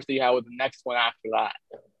and the first date you had with the next one after that.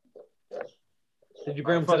 Did you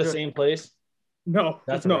bring them to the same place? No,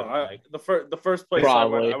 That's a no. red flag. The first place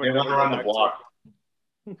Probably. I would You're never not go around the back block.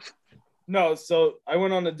 to. No, so I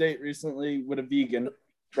went on a date recently with a vegan.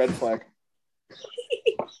 Red flag.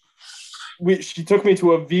 She took me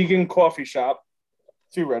to a vegan coffee shop.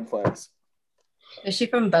 2 red flags. Is she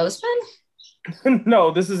from Bozeman?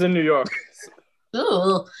 No, this is in New York.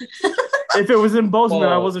 Ooh. If it was in Bozeman,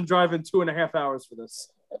 I Whoa. wasn't driving 2.5 hours for this.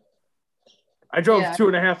 I drove Yeah.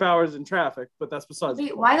 2.5 hours in traffic, but that's besides the Wait,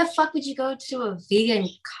 point. why the fuck would you go to a vegan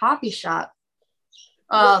coffee shop?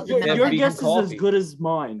 Your Yeah, vegan guess is coffee. as good as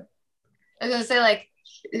mine. I was gonna say like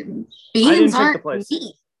didn't beans pick the aren't place.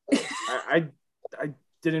 meat. I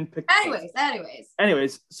didn't pick. the place.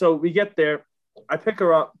 Anyways. So we get there. I pick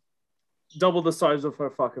her up, double the size of her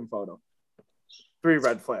fucking photo. 3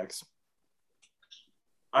 red flags.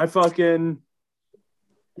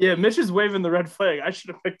 Mitch is waving the red flag. I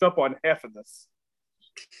should have picked up on half of this.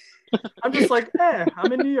 I'm just like,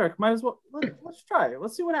 I'm in New York. Might as well let's try it.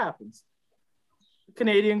 Let's see what happens.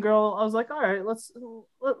 Canadian girl. I was like, all right, let's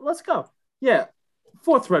go. Yeah,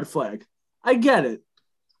 4th red flag. I get it.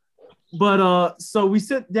 But so we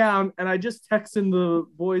sit down and I just text in the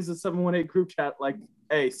boys at 718 group chat like,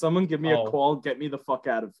 hey, someone give me a call, get me the fuck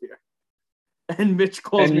out of here. And Mitch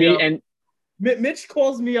calls me up. And Mitch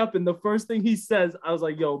calls me up and the first thing he says, I was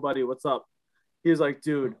like, yo, buddy, what's up? He was like,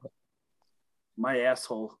 dude, my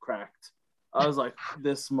asshole cracked. I was like,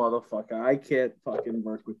 this motherfucker, I can't fucking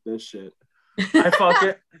work with this shit.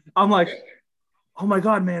 I'm like, oh my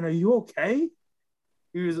God, man, are you okay?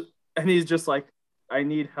 He's just like, I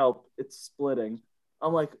need help. It's splitting.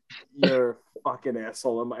 I'm like, you're a fucking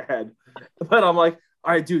asshole in my head. But I'm like,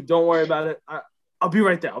 all right, dude, don't worry about it. I'll be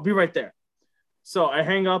right there. So I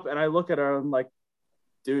hang up and I look at her. I'm like,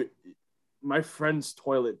 dude, my friend's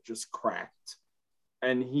toilet just cracked.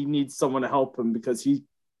 And he needs someone to help him because he's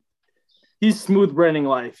smooth branding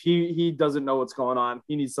life. He doesn't know what's going on.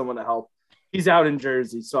 He needs someone to help. He's out in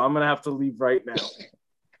Jersey, so I'm going to have to leave right now.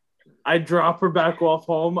 I drop her back off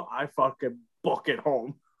home. I fucking book it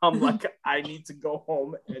home. I'm like, I need to go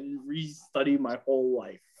home and restudy my whole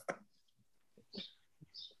life.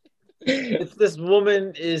 If this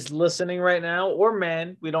woman is listening right now, or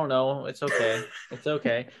man, we don't know. It's okay. It's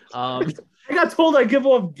okay. I got told I give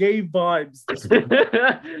off gay vibes.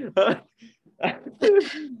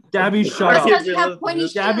 Gabby, shut Just up. because you have pointy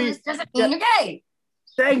Gabby- shoes doesn't mean you're gay.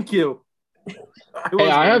 Thank you. hey,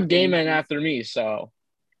 I have gay men after me, so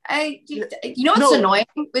You know what's No. annoying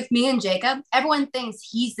with me and Jacob? Everyone thinks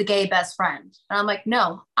he's the gay best friend. And I'm like,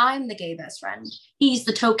 no, I'm the gay best friend. He's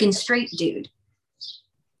the token straight dude.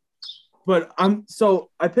 But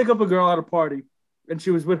I pick up a girl at a party and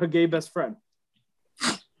she was with her gay best friend.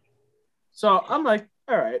 So I'm like,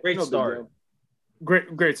 all right. Great no big start.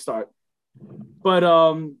 deal. Great start. But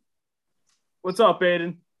what's up,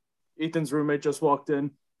 Aiden? Ethan's roommate just walked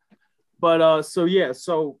in. But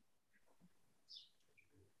so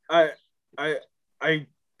I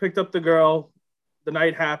picked up the girl. The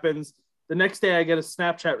night happens. The next day I get a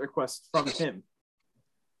Snapchat request from him.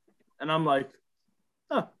 And I'm like,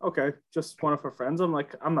 oh, okay, just one of her friends. I'm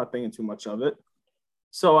like, I'm not thinking too much of it.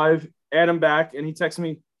 So I've add him back, and he texts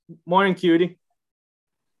me, "Morning, cutie."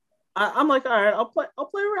 I'm like, all right, I'll play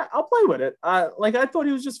with it. I thought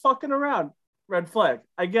he was just fucking around. Red flag.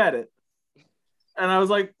 I get it. And I was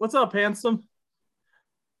like, "What's up, handsome?"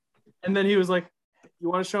 And then he was like, "You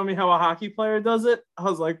want to show me how a hockey player does it?" I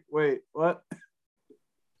was like, "Wait, what?"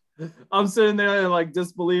 I'm sitting there in like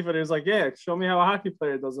disbelief, and he was like, "Yeah, show me how a hockey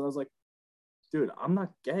player does it." I was like, "Dude, I'm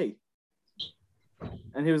not gay."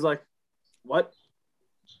 And he was like, "What?"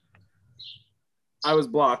 I was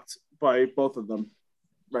blocked by both of them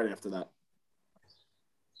right after that.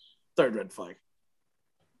 3rd red flag.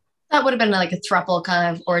 That would have been like a throuple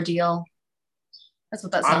kind of ordeal. That's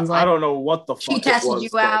what that sounds like. I don't know what the fuck She it tested was, you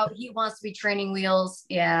but out. He wants to be training wheels.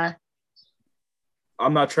 Yeah.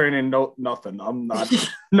 I'm not training nothing. I'm not.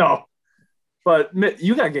 No. But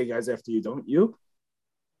you got gay guys after you, don't you?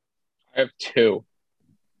 I have 2.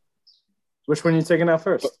 Which one are you taking out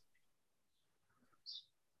first?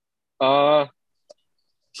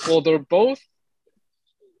 Well, they're both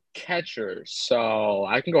catchers, so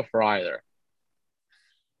I can go for either.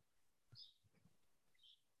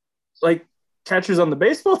 Like catchers on the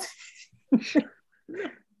baseball team?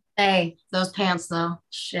 Hey, those pants though.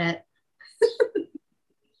 Shit.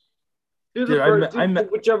 Do the Dude, first, I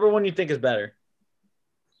met. whichever one you think is better.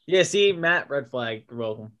 Yeah, see, Matt, red flag, you're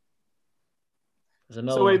welcome. There's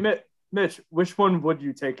another So wait, one. Mitch, which one would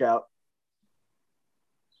you take out?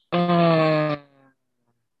 Uh,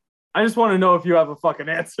 I just want to know if you have a fucking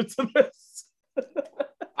answer to this.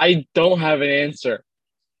 I don't have an answer.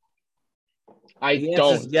 I The answer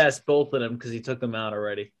don't. is yes, both of them, because he took them out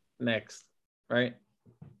already. Next, right?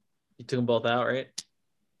 You took them both out, right?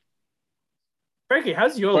 Frankie,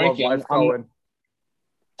 how's your Frankie, love life I'm- going?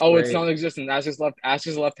 Oh, it's Great. non-existent. That's his left. That's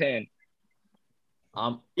his left hand.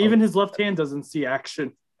 Even his left hand doesn't see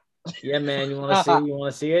action. Yeah, man. You want to see? You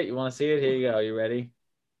want to see it? You want to see it? Here you go. You ready?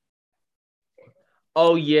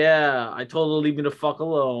 Oh yeah, I told her to leave me the fuck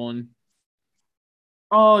alone.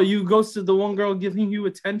 Oh, you ghosted the one girl giving you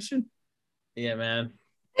attention? Yeah, man.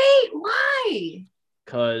 Wait, why?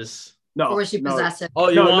 Cause No. Or was she no. possessive? oh,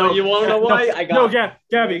 you want to know why? I got No,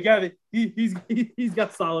 Gabby. He's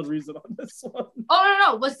got solid reason on this one. Oh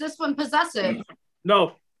no, was this one possessive?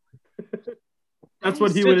 No. That's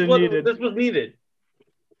what he would have needed. This was needed.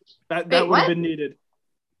 That Wait, would what? have been needed.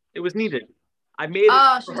 It was needed. I made it.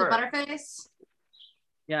 Oh, for she's a her. butterface.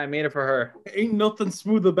 Yeah, I made it for her. Ain't nothing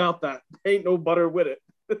smooth about that. Ain't no butter with it.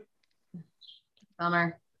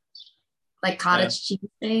 Bummer. Like cottage cheese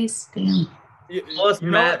face. Damn. Plus, You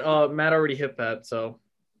know Matt. what? Matt already hit that. So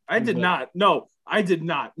I did not. No, I did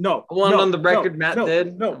not. No. I want it no, on the record, no, Matt no, did.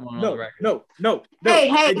 I No, want it on no, the record. no. Hey,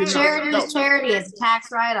 I did not. charity No. is charity. It's a tax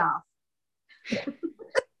write-off.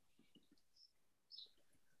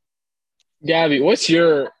 Gabby, what's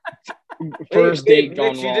your first date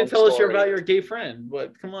gone Mitch, wrong? you did tell us story? about your gay friend.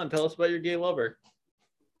 But come on, tell us about your gay lover.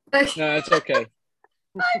 No, that's okay.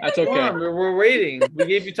 That's Come on, okay. we're waiting. We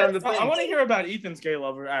gave you time to think. I want to hear about Ethan's gay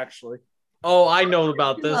lover, actually. Oh, I know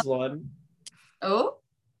about this one. Oh,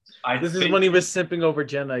 This is when he was simping over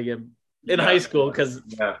Jenna again in Yeah. high school because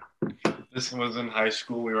Yeah. This was in high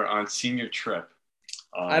school. We were on senior trip.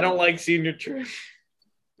 I don't like senior trip.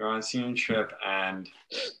 We were on senior trip, and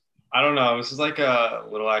I don't know. This is like a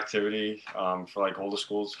little activity for like older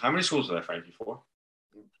schools. How many schools did I Frankie for?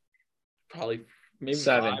 Probably maybe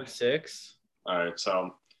 7. 5, 6. All right,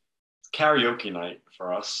 so it's karaoke night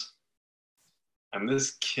for us, and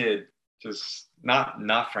this kid just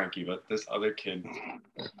not Frankie, but this other kid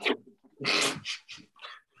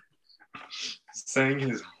sang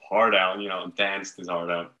his heart out, danced his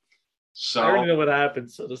heart out. I already So know what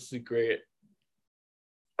happened, so this is great.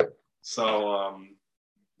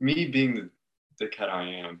 me being the dickhead I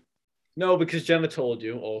am. No, because Jenna told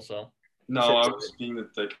you also. No, Shit. I was being the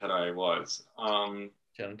dickhead I was.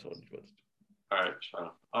 Jenna told you what to do. All right, shut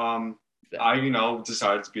up. I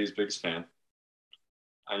decided to be his biggest fan.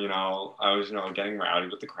 And, I was, getting rowdy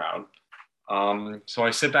with the crowd. So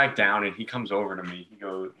I sit back down and he comes over to me. He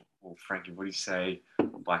goes, well, Frankie, what do you say?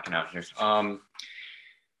 I'm blacking out here.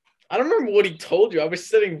 I don't remember what he told you. I was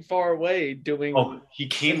sitting far away doing. Oh, he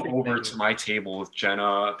came Something over thing. to my table with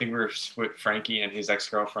Jenna. I think we were with Frankie and his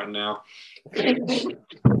ex-girlfriend now.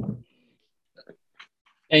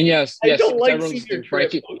 And yes, I don't like everyone's senior listening,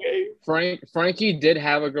 trip. Frankie. Okay. Frankie did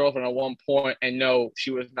have a girlfriend at one point, and no,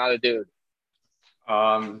 she was not a dude.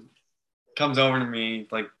 Comes over to me,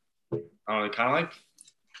 like, I don't know, kind of like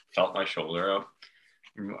felt my shoulder up.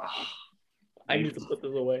 I need to put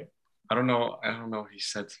this away. I don't know what he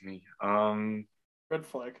said to me. Red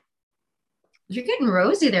flag. you're getting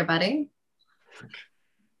rosy there, buddy.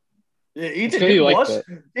 Yeah, It's 'cause he liked it.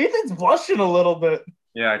 Ethan's blushing a little bit.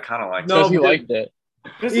 Yeah, I kind of like No, Because he because- liked it.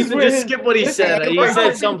 This Ethan, where just his- skip what he this- said. He We're said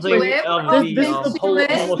open something to it. of We're the open open to to it.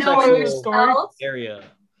 it. homosexual yourself. area.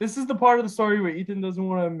 This is the part of the story where Ethan doesn't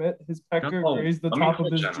want to admit his pecker No, grazed the let me top call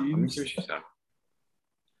of his Jenna. Let me jeans. see what she said.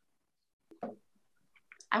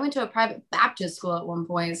 I went to a private Baptist school at one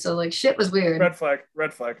point, so like shit was weird. Red flag.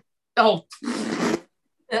 Red flag. Oh,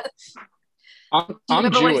 I'm do you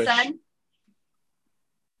remember what he Jewish. said?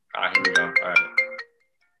 All right, here we go. All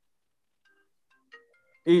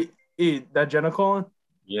right. That Jenna calling?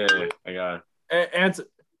 Yeah, I got it. Answer.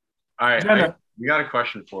 All right, Jenna. we got a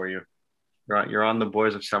question for you. You're on the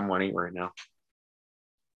Boys of 718 right now.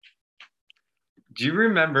 Do you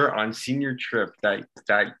remember on senior trip that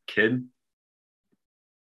kid?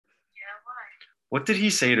 Yeah, why? What did he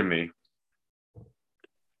say to me?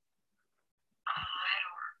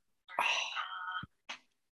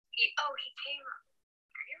 He came.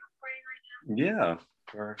 Are you recording right now?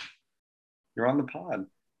 Yeah, you're on the pod. I'm on the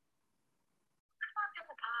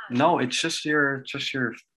pod. No, it's just your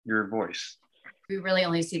voice. We really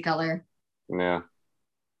only see color. Yeah.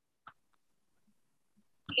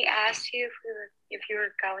 He asked you if you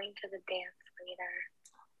were going to the dance later.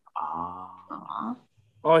 Ah. Aw.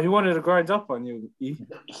 Oh, he wanted to grind up on you. E.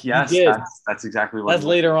 Yes, He did. that's exactly what. That's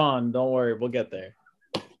later on. Don't worry, we'll get there.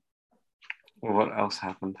 Well, what else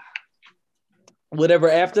happened?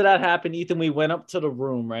 Whatever. After that happened, Ethan, we went up to the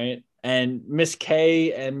room, right? And Miss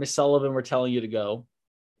K and Miss Sullivan were telling you to go.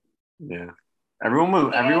 Yeah. Everyone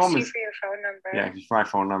was. He Everyone asked you was. for your phone number. Yeah, for my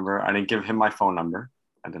phone number. I didn't give him my phone number.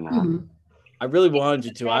 I didn't have. Mhm. I really wanted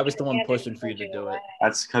you to. I was the He one had to pushing for you push to do it. away.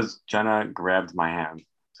 That's because Jenna grabbed my hand,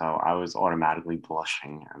 so I was automatically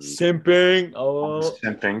blushing and Simping. I Oh. was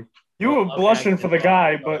simping. You were Okay, blushing I for the can't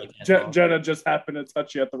guy, talk. but I can't talk. Jenna just happened to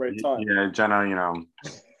touch you at the right time. Yeah, Jenna,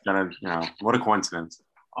 what a coincidence.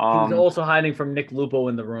 He was also hiding from Nick Lupo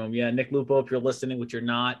in the room. Yeah, Nick Lupo, if you're listening, which you're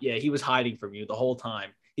not, yeah, he was hiding from you the whole time.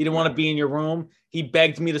 He didn't want to be in your room. He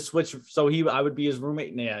begged me to switch so I would be his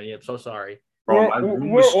roommate. Yeah, so sorry. Bro, my room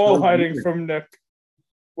We're was all so hiding weird. from Nick.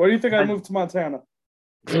 Why do you think I moved to Montana?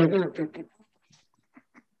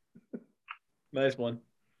 Nice one.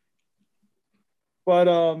 But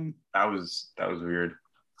That was weird.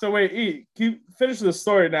 so wait, E, finish the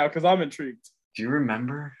story now because I'm intrigued. Do you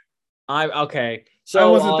remember? Okay. I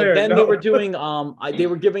So wasn't there, then no. they were doing they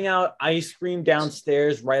were giving out ice cream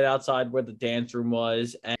downstairs right outside where the dance room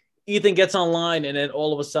was, and Ethan gets online, and then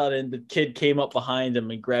all of a sudden the kid came up behind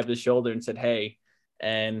him and grabbed his shoulder and said, "Hey."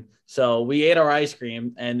 And so we ate our ice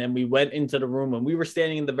cream, and then we went into the room, and we were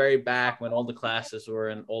standing in the very back when all the classes were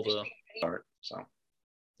and all the So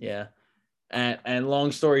yeah. And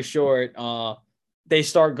long story short,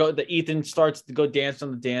 Ethan starts to go dance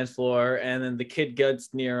on the dance floor, and then the kid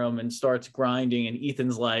gets near him and starts grinding, and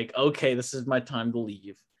Ethan's like, okay, this is my time to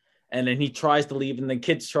leave. And then he tries to leave, and the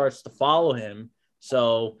kid starts to follow him.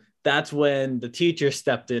 So that's when the teacher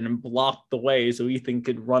stepped in and blocked the way so Ethan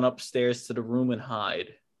could run upstairs to the room and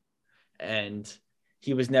hide. And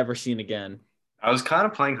he was never seen again. I was kind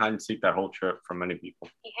of playing hide and seek that whole trip from many people.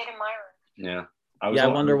 He hid in my room. Yeah. I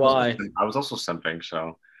wonder why. I was also simping,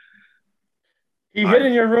 so He hid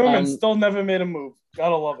in your room and Um, still never made a move.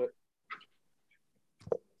 Gotta love it.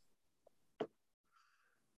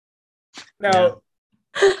 Now,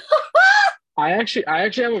 I actually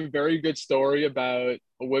have a very good story about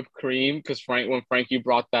whipped cream because when Frankie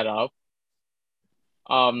brought that up.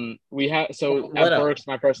 We had so What at up? Burke's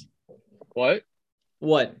my first what?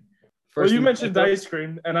 What? well, you thing- mentioned ice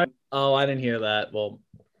cream, and I Oh, I didn't hear that. Well,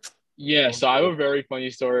 Yeah, so I have a very funny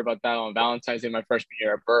story about that on Valentine's Day, my freshman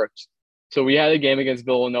year at Burke's. So we had a game against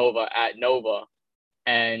Villanova at Nova,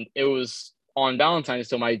 and it was on Valentine's.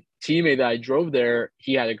 So my teammate that I drove there,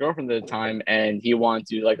 he had a girlfriend at the time, and he wanted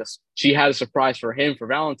to she had a surprise for him for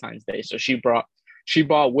Valentine's Day. So she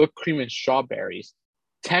bought whipped cream and strawberries.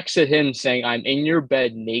 Texted him saying, "I'm in your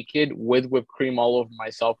bed naked with whipped cream all over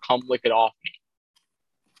myself. Come lick it off me."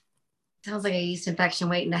 Sounds like a yeast infection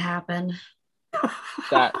waiting to happen.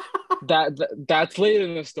 That's later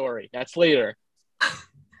in the story. That's later.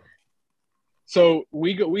 So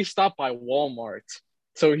we stopped by Walmart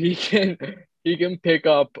so he can pick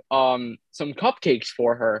up some cupcakes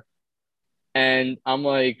for her, and I'm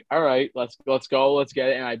like, all right, let's go, let's get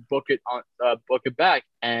it, and I book it back,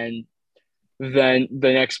 and then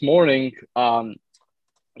the next morning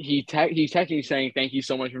he texted me saying, "Thank you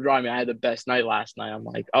so much for driving me. I had the best night last night." I'm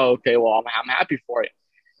like, oh, okay, well, I'm happy for you.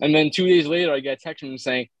 And then 2 days later, I get a text from him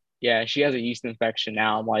saying, "Yeah, she has a yeast infection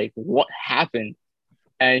now." I'm like, what happened?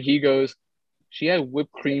 And he goes, she had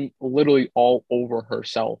whipped cream literally all over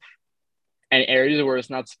herself and areas where it's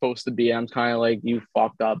not supposed to be. I'm kind of like, you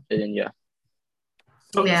fucked up, didn't you?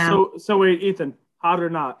 Yeah. So wait, Ethan, hot or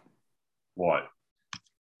not? what?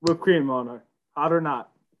 Whipped cream on her, hot or not?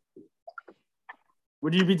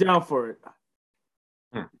 Would you be down for it?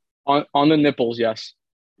 On the nipples, yes.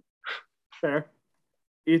 Fair.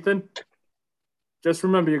 Ethan, just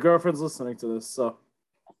remember your girlfriend's listening to this, so.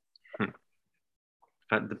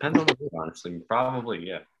 That depends on the mood, honestly. Probably,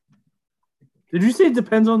 yeah. Did you say it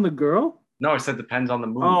depends on the girl? No, I said depends on the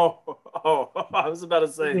mood. Oh, I was about to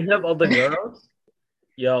we say. have other girls.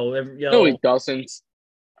 Yo. No, he doesn't.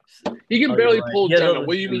 He can Oh, barely you're right. pull He has Jenna. other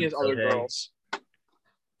What do you mean his dudes, other okay. girls?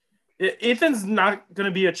 Ethan's not going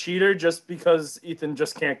to be a cheater just because Ethan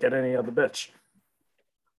just can't get any other bitch.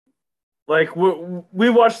 Like, we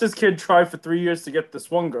watched this kid try for 3 years to get this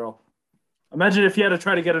one girl. Imagine if he had to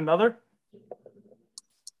try to get another.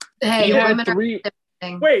 Hey, He had women three. are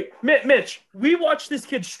different. Wait, Mitch, we watched this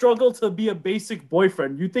kid struggle to be a basic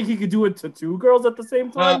boyfriend. You think he could do it to two girls at the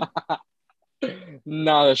same time?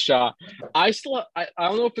 Not a shot. I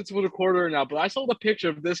don't know if it's recorded or not, but I saw the picture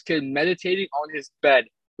of this kid meditating on his bed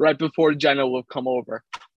right before Jenna will come over.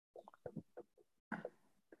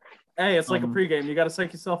 Hey, it's like a pregame. You got to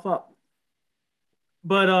psych yourself up.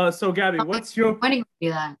 But so Gabby, what's your When do you do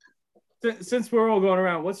that? Since we're all going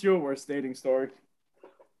around, what's your worst dating story?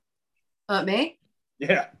 Me?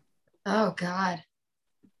 Yeah. Oh God.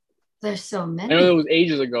 There's so I know many. it was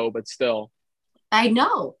ages ago, but still. I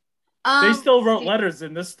know. They still wrote letters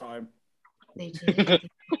in this time. They did.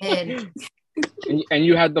 They did. And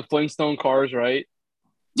you had the Flintstone cars, right?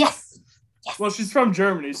 Yes. Well, she's from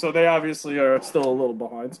Germany, so they obviously are still a little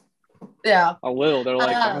behind. Yeah. A little. They're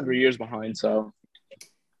like 100 years behind, so.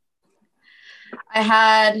 I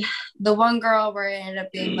had the one girl where it ended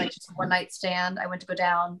up being like just a one night stand. I went to go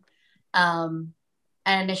down. And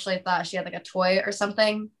initially thought she had like a toy or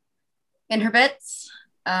something in her bits.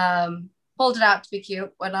 Pulled it out to be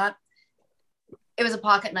cute, whatnot. It was a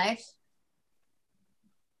pocket knife.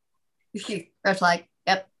 Red flag.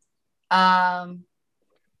 Yep.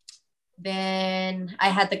 Then I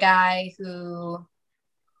had the guy who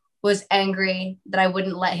was angry that I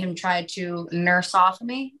wouldn't let him try to nurse off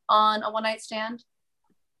me on a one night stand.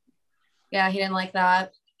 Yeah, he didn't like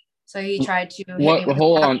that. So he tried to hit me with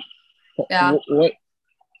Hold that. on. Yeah.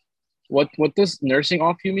 What does nursing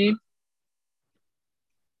off you mean?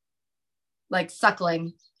 Like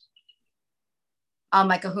suckling on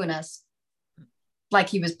my kahunas. Like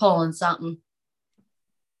he was pulling something.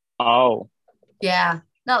 Oh. Yeah.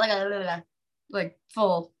 Not like a like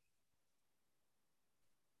full.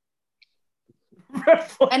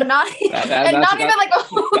 And not even like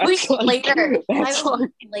a week later.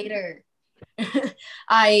 Later.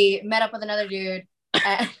 I met up with another dude.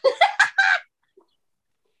 And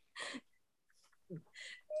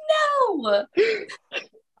no.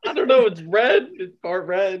 I don't know. It's red. It's part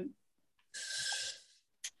red.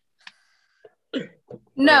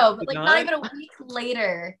 No, but like not even a week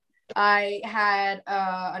later, I had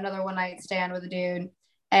another one night stand with a dude,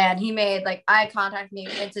 and he made like eye contact with me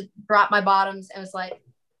and to drop my bottoms and was like,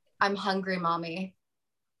 "I'm hungry, mommy."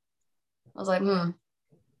 I was like,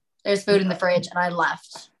 There's food in the fridge, and I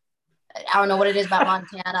left. I don't know what it is about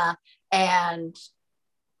Montana and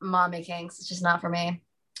mommy kinks. It's just not for me.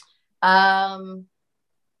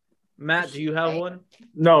 Matt, do you have one?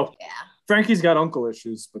 No. Yeah. Frankie's got uncle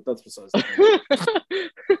issues, but that's besides the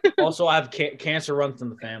point. Also, I have cancer runs in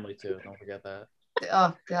the family too. Don't forget that.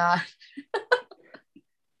 Oh God.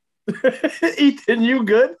 Ethan, you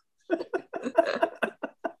good?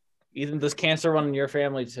 Ethan, does cancer run in your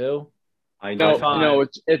family too? I know. No,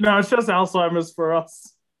 it's No, it's just Alzheimer's for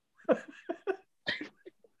us.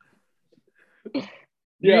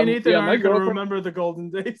 Me and Ethan aren't going to remember the golden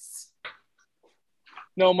days.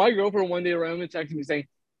 No, my girlfriend one day randomly texted me saying,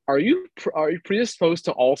 are you predisposed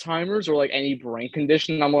to Alzheimer's or like any brain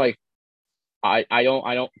condition? And I'm like, I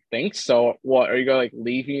don't think so. What, are you gonna like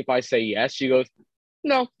leave me if I say yes? She goes,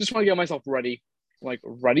 no, just want to get myself ready. I'm like,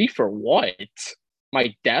 ready for what?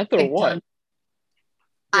 My death or what?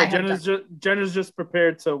 Yeah, Jenna's just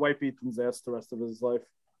prepared to wipe Ethan's ass the rest of his life.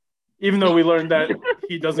 Even though we learned that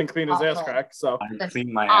he doesn't clean his ass crack, so I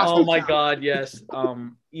clean my ass. Oh my God, yes.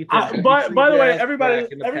 Ethan. by the way, everybody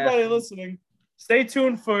listening, stay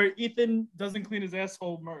tuned for Ethan doesn't clean his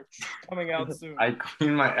asshole merch coming out soon. I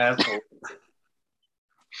clean my asshole.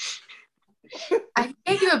 I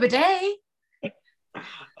gave you a bidet.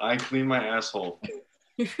 I clean my asshole.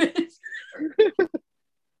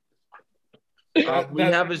 We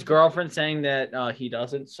have his girlfriend saying that he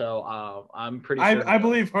doesn't, so I'm pretty sure. I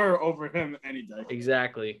believe her over him any day.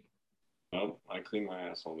 Exactly. No, I clean my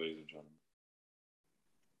asshole, ladies and gentlemen.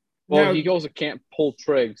 Well, Now, he goes can't pull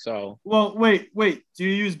trig, so. Well, wait. Do you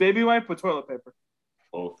use baby wipe or toilet paper?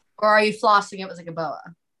 Both. Or are you flossing it with like a boa?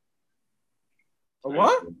 A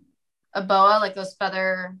what? A boa, like those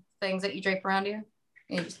feather things that you drape around you?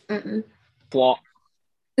 And you just Flaw.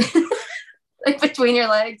 like between your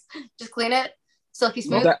legs. Just clean it. Silky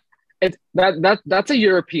smooth. That's a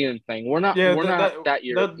European thing. We're not that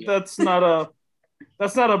European. That's not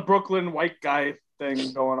a Brooklyn white guy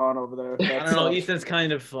thing going on over there. I don't know. Ethan's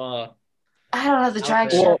kind of. I don't know. The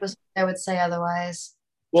drag strip was. I would say otherwise.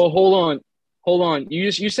 Well, hold on.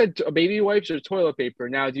 You said baby wipes or toilet paper.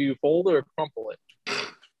 Now, do you fold or crumple it?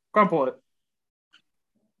 Crumple it.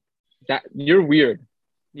 That you're weird.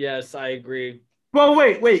 Yes, I agree. Well,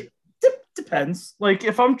 wait. Depends. Like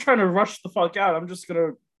if I'm trying to rush the fuck out, I'm just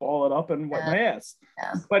gonna ball it up and wipe my ass.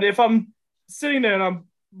 Yeah. But if I'm sitting there and I'm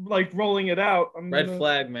like rolling it out, Red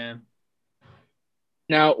flag, man.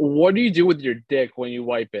 Now, what do you do with your dick when you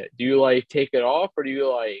wipe it? Do you like take it off or do you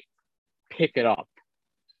like pick it up?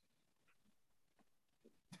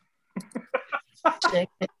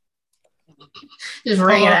 Just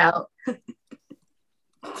wring it out.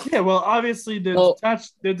 Yeah, well, obviously they're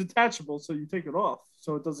detachable, so you take it off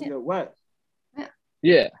so it doesn't get wet.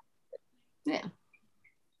 Yeah.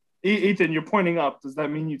 Ethan, you're pointing up. Does that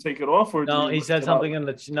mean you take it off, or No, do you he lift said it something up? in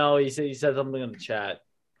the no. He said something in the chat.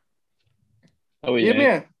 Oh, Be a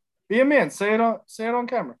man. Be a man. Say it on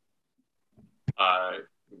camera. I'm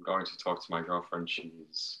going to talk to my girlfriend.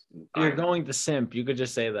 She's. You're going to simp. You could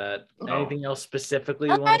just say that. Oh. Anything else specifically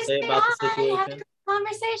you want to say about the situation?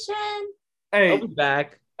 Conversation. Hey, I'll be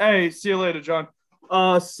back. hey, see you later, John.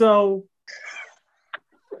 So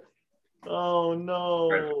Oh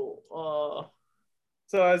no.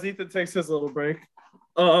 so as Ethan takes his little break,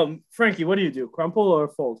 Frankie, what do you do? Crumple or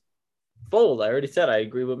fold? Fold. I already said I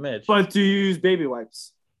agree with Mitch. But do you use baby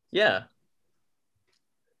wipes? Yeah.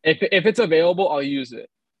 If it's available, I'll use it.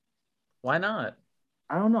 Why not?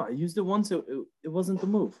 I don't know. I used it once. It wasn't the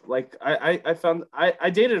move. Like I found I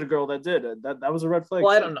dated a girl that did it. That was a red flag.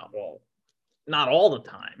 Well, I don't know. Well, not all the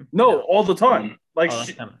time. No, all the time. Like Oh,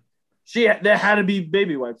 that's kinda- there had to be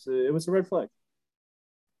baby wipes. It was a red flag.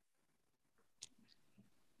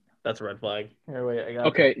 That's a red flag. Here, wait. I got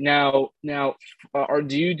Okay, now, or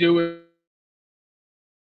do you do it?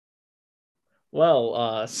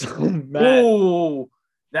 Well, so Matt. Oh,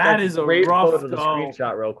 that that's is a great rough photo. The go.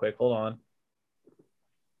 screenshot, real quick. Hold on.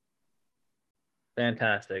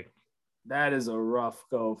 Fantastic. That is a rough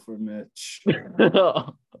go for Mitch.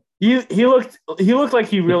 Oh, He looked like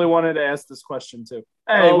he really wanted to ask this question too.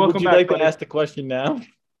 Hey, welcome would you back, like buddy. to ask the question now?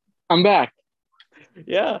 I'm back.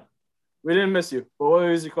 Yeah. We didn't miss you. But what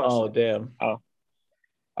was your question? Oh, damn.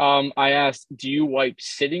 I asked, do you wipe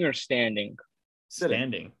sitting or standing? Sitting.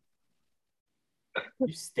 Standing.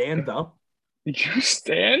 You stand up. You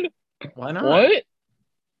stand? Why not? What?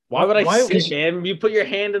 Why would I Why- sit, man? You put your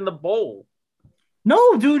hand in the bowl.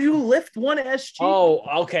 No, dude, you lift one SG.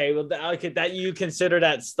 Oh, okay. Well, okay, that you consider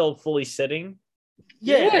that still fully sitting?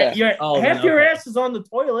 yeah. Oh, half then, your okay. ass is on the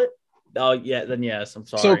toilet. Oh, yeah. Then yes. I'm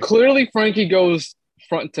sorry. So clearly, Frankie goes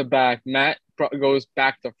front to back. Matt goes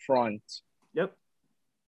back to front. Yep.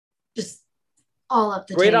 Just all up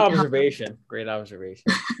the Great tank. observation. Great observation.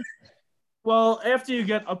 Well, after you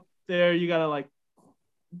get up there, you gotta like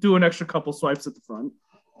do an extra couple swipes at the front.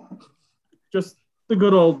 Just the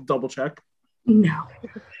good old double check. No.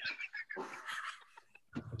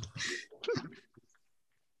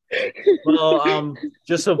 Well,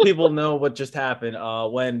 just so people know what just happened,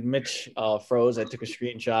 when Mitch froze, I took a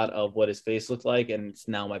screenshot of what his face looked like, and it's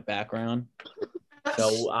now my background.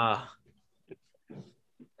 So,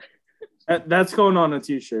 That's going on a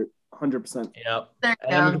t-shirt, 100%. yep. There you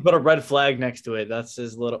And then we go. can put a red flag next to it. That's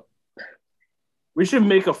his little. We should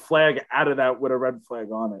make a flag out of that with a red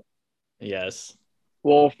flag on it. Yes.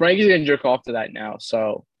 Well, Frankie's gonna jerk off to that now.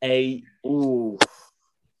 So Ooh.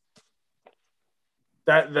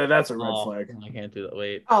 That's a red Oh, flag. I can't do that.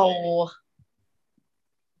 Wait. Oh.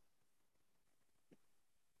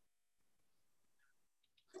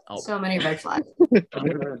 Oh. So many red flags.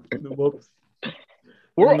 Whoops.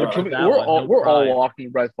 we're No, we're that one, all no we're all pride.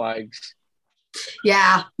 walking red flags.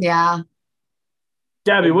 Yeah.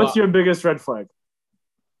 Gabby, what's your biggest red flag?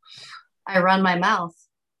 I run my mouth.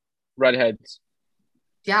 Redheads.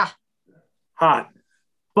 Yeah. Hot.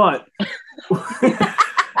 But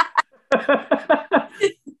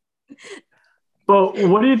but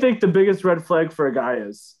what do you think the biggest red flag for a guy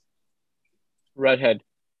is? Redhead.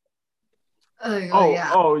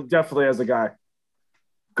 Yeah. Oh, definitely as a guy.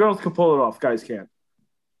 Girls can pull it off, guys can't.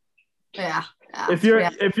 Yeah. If you're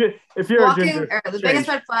Yeah. if you're Walking, a ginger, or the change. biggest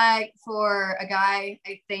red flag for a guy,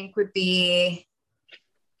 I think, would be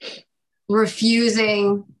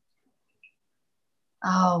refusing.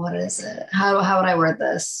 Oh, what is it? How would I word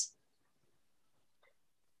this?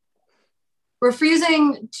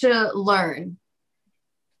 Refusing to learn.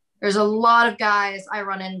 There's a lot of guys I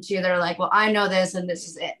run into that are like, well, I know this and this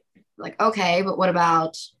is it. Like, okay, but what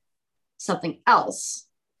about something else?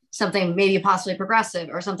 Something maybe possibly progressive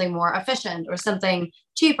or something more efficient or something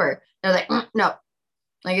cheaper. They're like, no.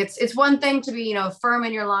 Like it's one thing to be, firm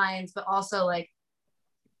in your lines, but also like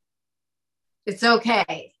it's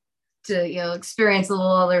okay to, experience a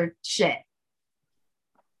little other shit.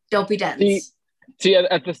 Don't be dense. See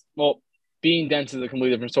at this, well, being dense is a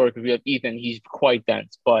completely different story because we have Ethan. He's quite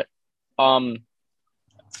dense, but I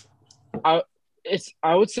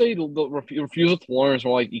would say the refusal to learn is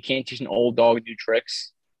more like you can't teach an old dog new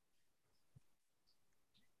tricks.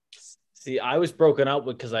 See, I was broken up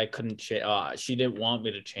with because I couldn't change. She didn't want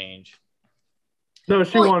me to change. No,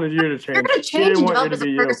 she wanted you to change. You're gonna She change didn't and want you develop to as a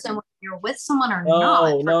be you. person whether you're with someone or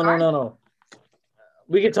not. No.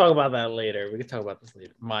 We can talk about that later. We can talk about this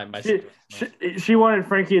later. My She wanted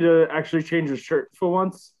Frankie to actually change his shirt for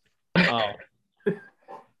once. Oh.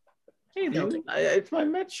 Hey, dude, it's my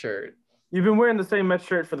Met shirt. You've been wearing the same Met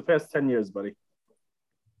shirt for the past 10 years, buddy.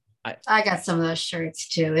 I got some of those shirts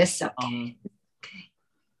too. It's okay.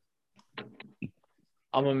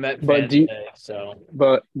 I'm a Met But fan do you- today, so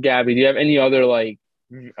But Gabby, do you have any other like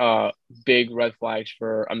big red flags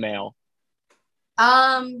for a male?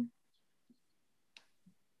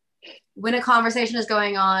 When a conversation is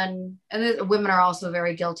going on, and women are also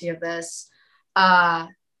very guilty of this,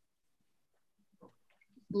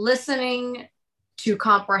 listening to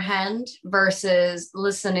comprehend versus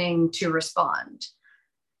listening to respond.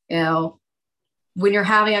 You know, when you're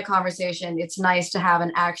having a conversation, it's nice to have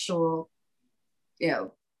an actual,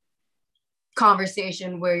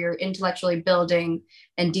 conversation where you're intellectually building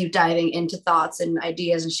and deep diving into thoughts and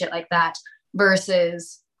ideas and shit like that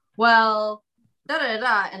versus, well, da da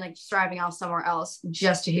da, and like just driving off somewhere else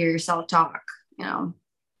just to hear yourself talk.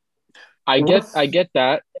 I get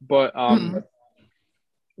that, but Mhm.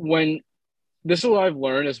 when this is what I've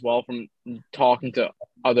learned as well from talking to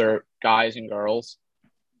other guys and girls.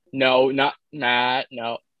 No.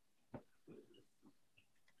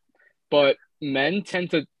 But men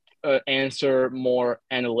tend to answer more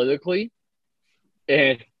analytically,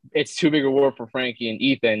 and it's too big a word for Frankie and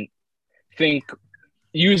Ethan. Think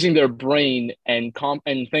using their brain and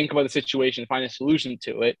think about the situation, find a solution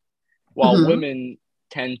to it, while Mhm. women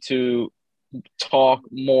tend to talk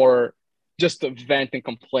more just to vent and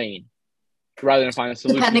complain rather than find a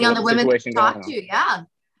solution Depending to on what the the women situation to going talk on. to, yeah, So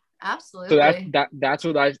absolutely. that's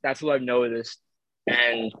what I've noticed,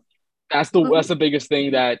 and that's the biggest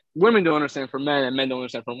thing that women don't understand from men and men don't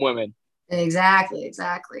understand from women. Exactly.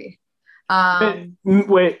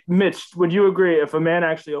 Wait, Mitch, would you agree if a man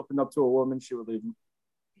actually opened up to a woman, she would leave him?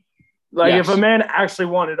 Like, Yes. if a man actually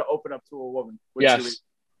wanted to open up to a woman, would she leave?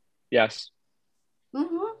 Yes.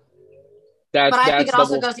 Mhm. That's But I think it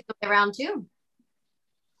also double. goes the other way around too.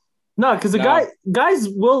 No, because guys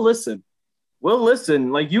will listen. We'll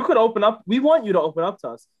listen. Like, you could open up. We want you to open up to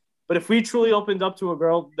us. But if we truly opened up to a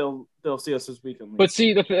girl, they'll see us as weak and leave. But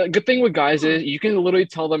see, the good thing with guys is you can literally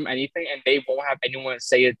tell them anything, and they won't have anyone to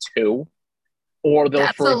say it to, or they'll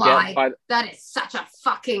That's a lie. forget. That is such a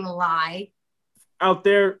fucking lie. Out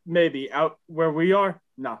there, maybe. Out where we are,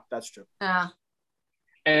 no, that's true.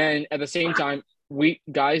 And at the same time, we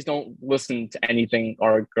guys don't listen to anything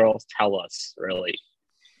our girls tell us, really.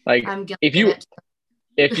 Like, I'm guilty if of you it.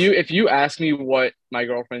 if you ask me what my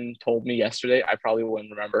girlfriend told me yesterday, I probably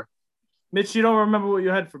wouldn't remember. Mitch, you don't remember what you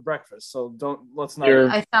had for breakfast, so let's not.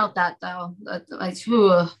 I felt that though.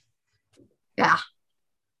 Yeah.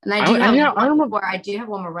 And I do have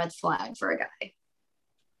one more red flag for a guy.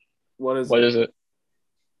 What is it?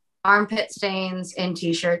 Armpit stains in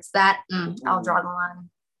t-shirts. That I'll draw the line.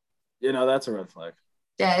 That's a red flag.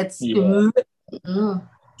 Yeah, it's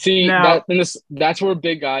See, Now- that's where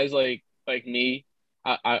big guys like me.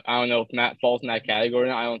 I don't know if Matt falls in that category.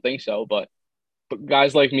 I don't think so, but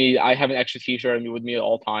guys like me, I have an extra t-shirt with me at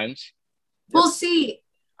all times. We'll see.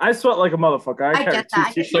 I sweat like a motherfucker. I carry get that.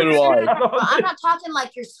 two t-shirts. So do I. But I'm not talking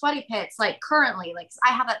like your sweaty pits, like currently. Like I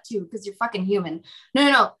have that too, because you're fucking human.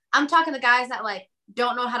 No. I'm talking the guys that like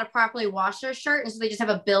don't know how to properly wash their shirt, and so they just have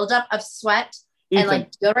a buildup of sweat and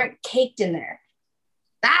like deodorant caked in there.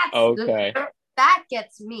 That's okay. That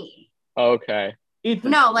gets me. Okay.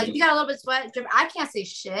 Ethan. No, like if you got a little bit of sweat, I can't say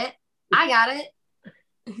shit. I got it.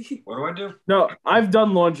 What do I do? No, I've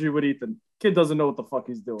done laundry with Ethan. Kid doesn't know what the fuck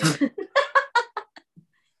he's doing.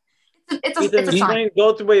 It's a sign.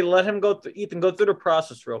 Let him go through. Ethan, go through the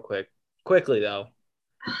process real quickly though.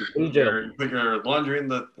 Put your laundry in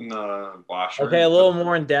the washer. Okay, a little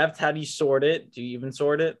more in depth. How do you sort it? Do you even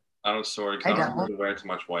sort it? I don't sort it because I don't really wear too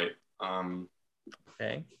much white.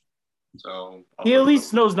 Okay. So he at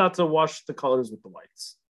least knows not to wash the colors with the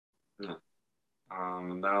whites. Yeah.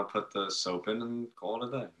 Then I'll put the soap in and call it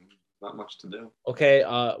a day. Not much to do. Okay.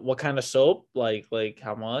 What kind of soap? Like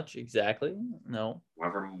how much exactly? No.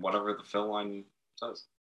 Whatever the fill line says.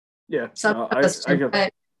 Yeah. I get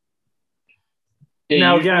that.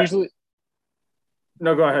 Yeah,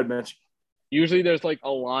 No, go ahead, Mitch. Usually there's like a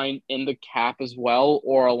line in the cap as well,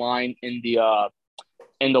 or a line in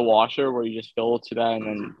the washer where you just fill it to that and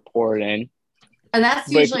then pour it in. And that's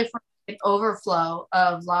usually for overflow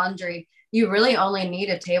of laundry. You really only need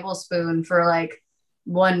a tablespoon for like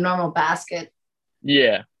one normal basket.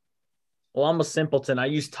 Yeah. Well, I'm a simpleton. I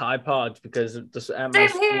use Tide Pods because this at Same my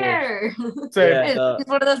school. here. Yeah, He's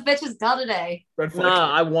one of those bitches gone today. Nah,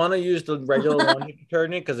 I want to use the regular laundry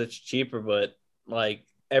detergent because it's cheaper, but like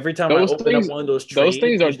every time I open up one of those trays, those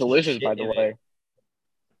things are delicious, by the way.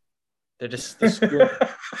 They're screwing.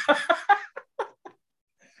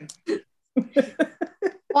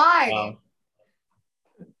 Why? Wow.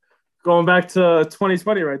 Going back to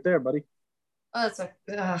 2020 right there, buddy. Oh, that's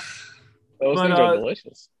those things are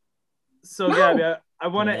delicious. So No. Gabby, I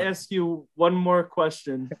want to Yeah. ask you one more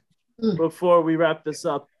question Mm. before we wrap this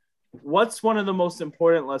up. What's one of the most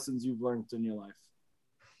important lessons you've learned in your life?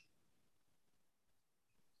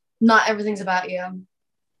 Not everything's about you.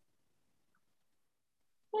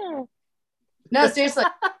 No, seriously.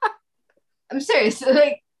 I'm serious.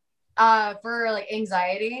 Like, for like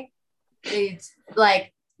anxiety, it's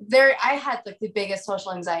like I had like the biggest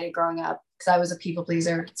social anxiety growing up because I was a people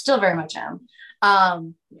pleaser. Still very much am.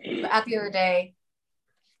 But at the end of the day,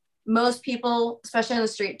 most people, especially on the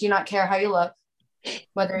street, do not care how you look,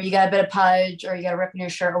 whether you got a bit of pudge or you got a rip in your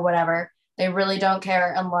shirt or whatever. They really don't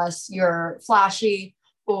care unless you're flashy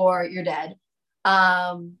or you're dead.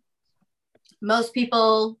 Most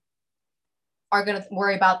people are going to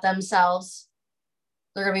worry about themselves.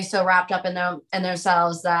 They're going to be so wrapped up in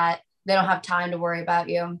themselves that they don't have time to worry about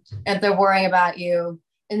you. And if they're worrying about you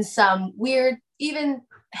in some weird, even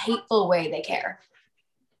hateful way, they care.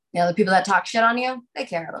 You know, the people that talk shit on you, they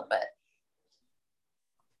care a little bit.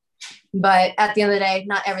 But at the end of the day,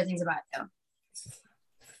 not everything's about you.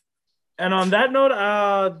 And on that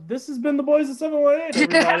note, this has been the Boys of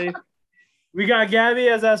 718, everybody. We got Gabby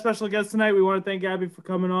as our special guest tonight. We want to thank Gabby for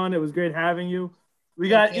coming on. It was great having you. We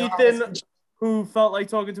got Thank you. Ethan, who felt like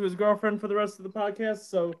talking to his girlfriend for the rest of the podcast,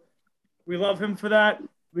 so we love him for that.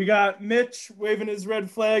 We got Mitch waving his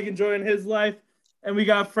red flag, enjoying his life. And we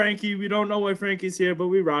got Frankie. We don't know why Frankie's here, but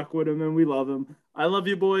we rock with him and we love him. I love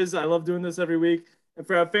you, boys. I love doing this every week. And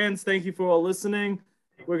for our fans, thank you for all listening.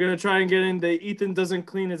 We're going to try and get in the Ethan Doesn't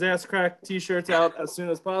Clean His Ass Crack t-shirts out as soon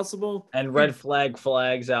as possible. And red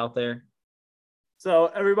flags out there. So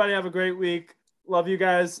everybody have a great week. Love you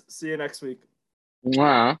guys. See you next week.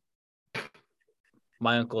 Wow.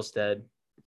 My uncle's dead.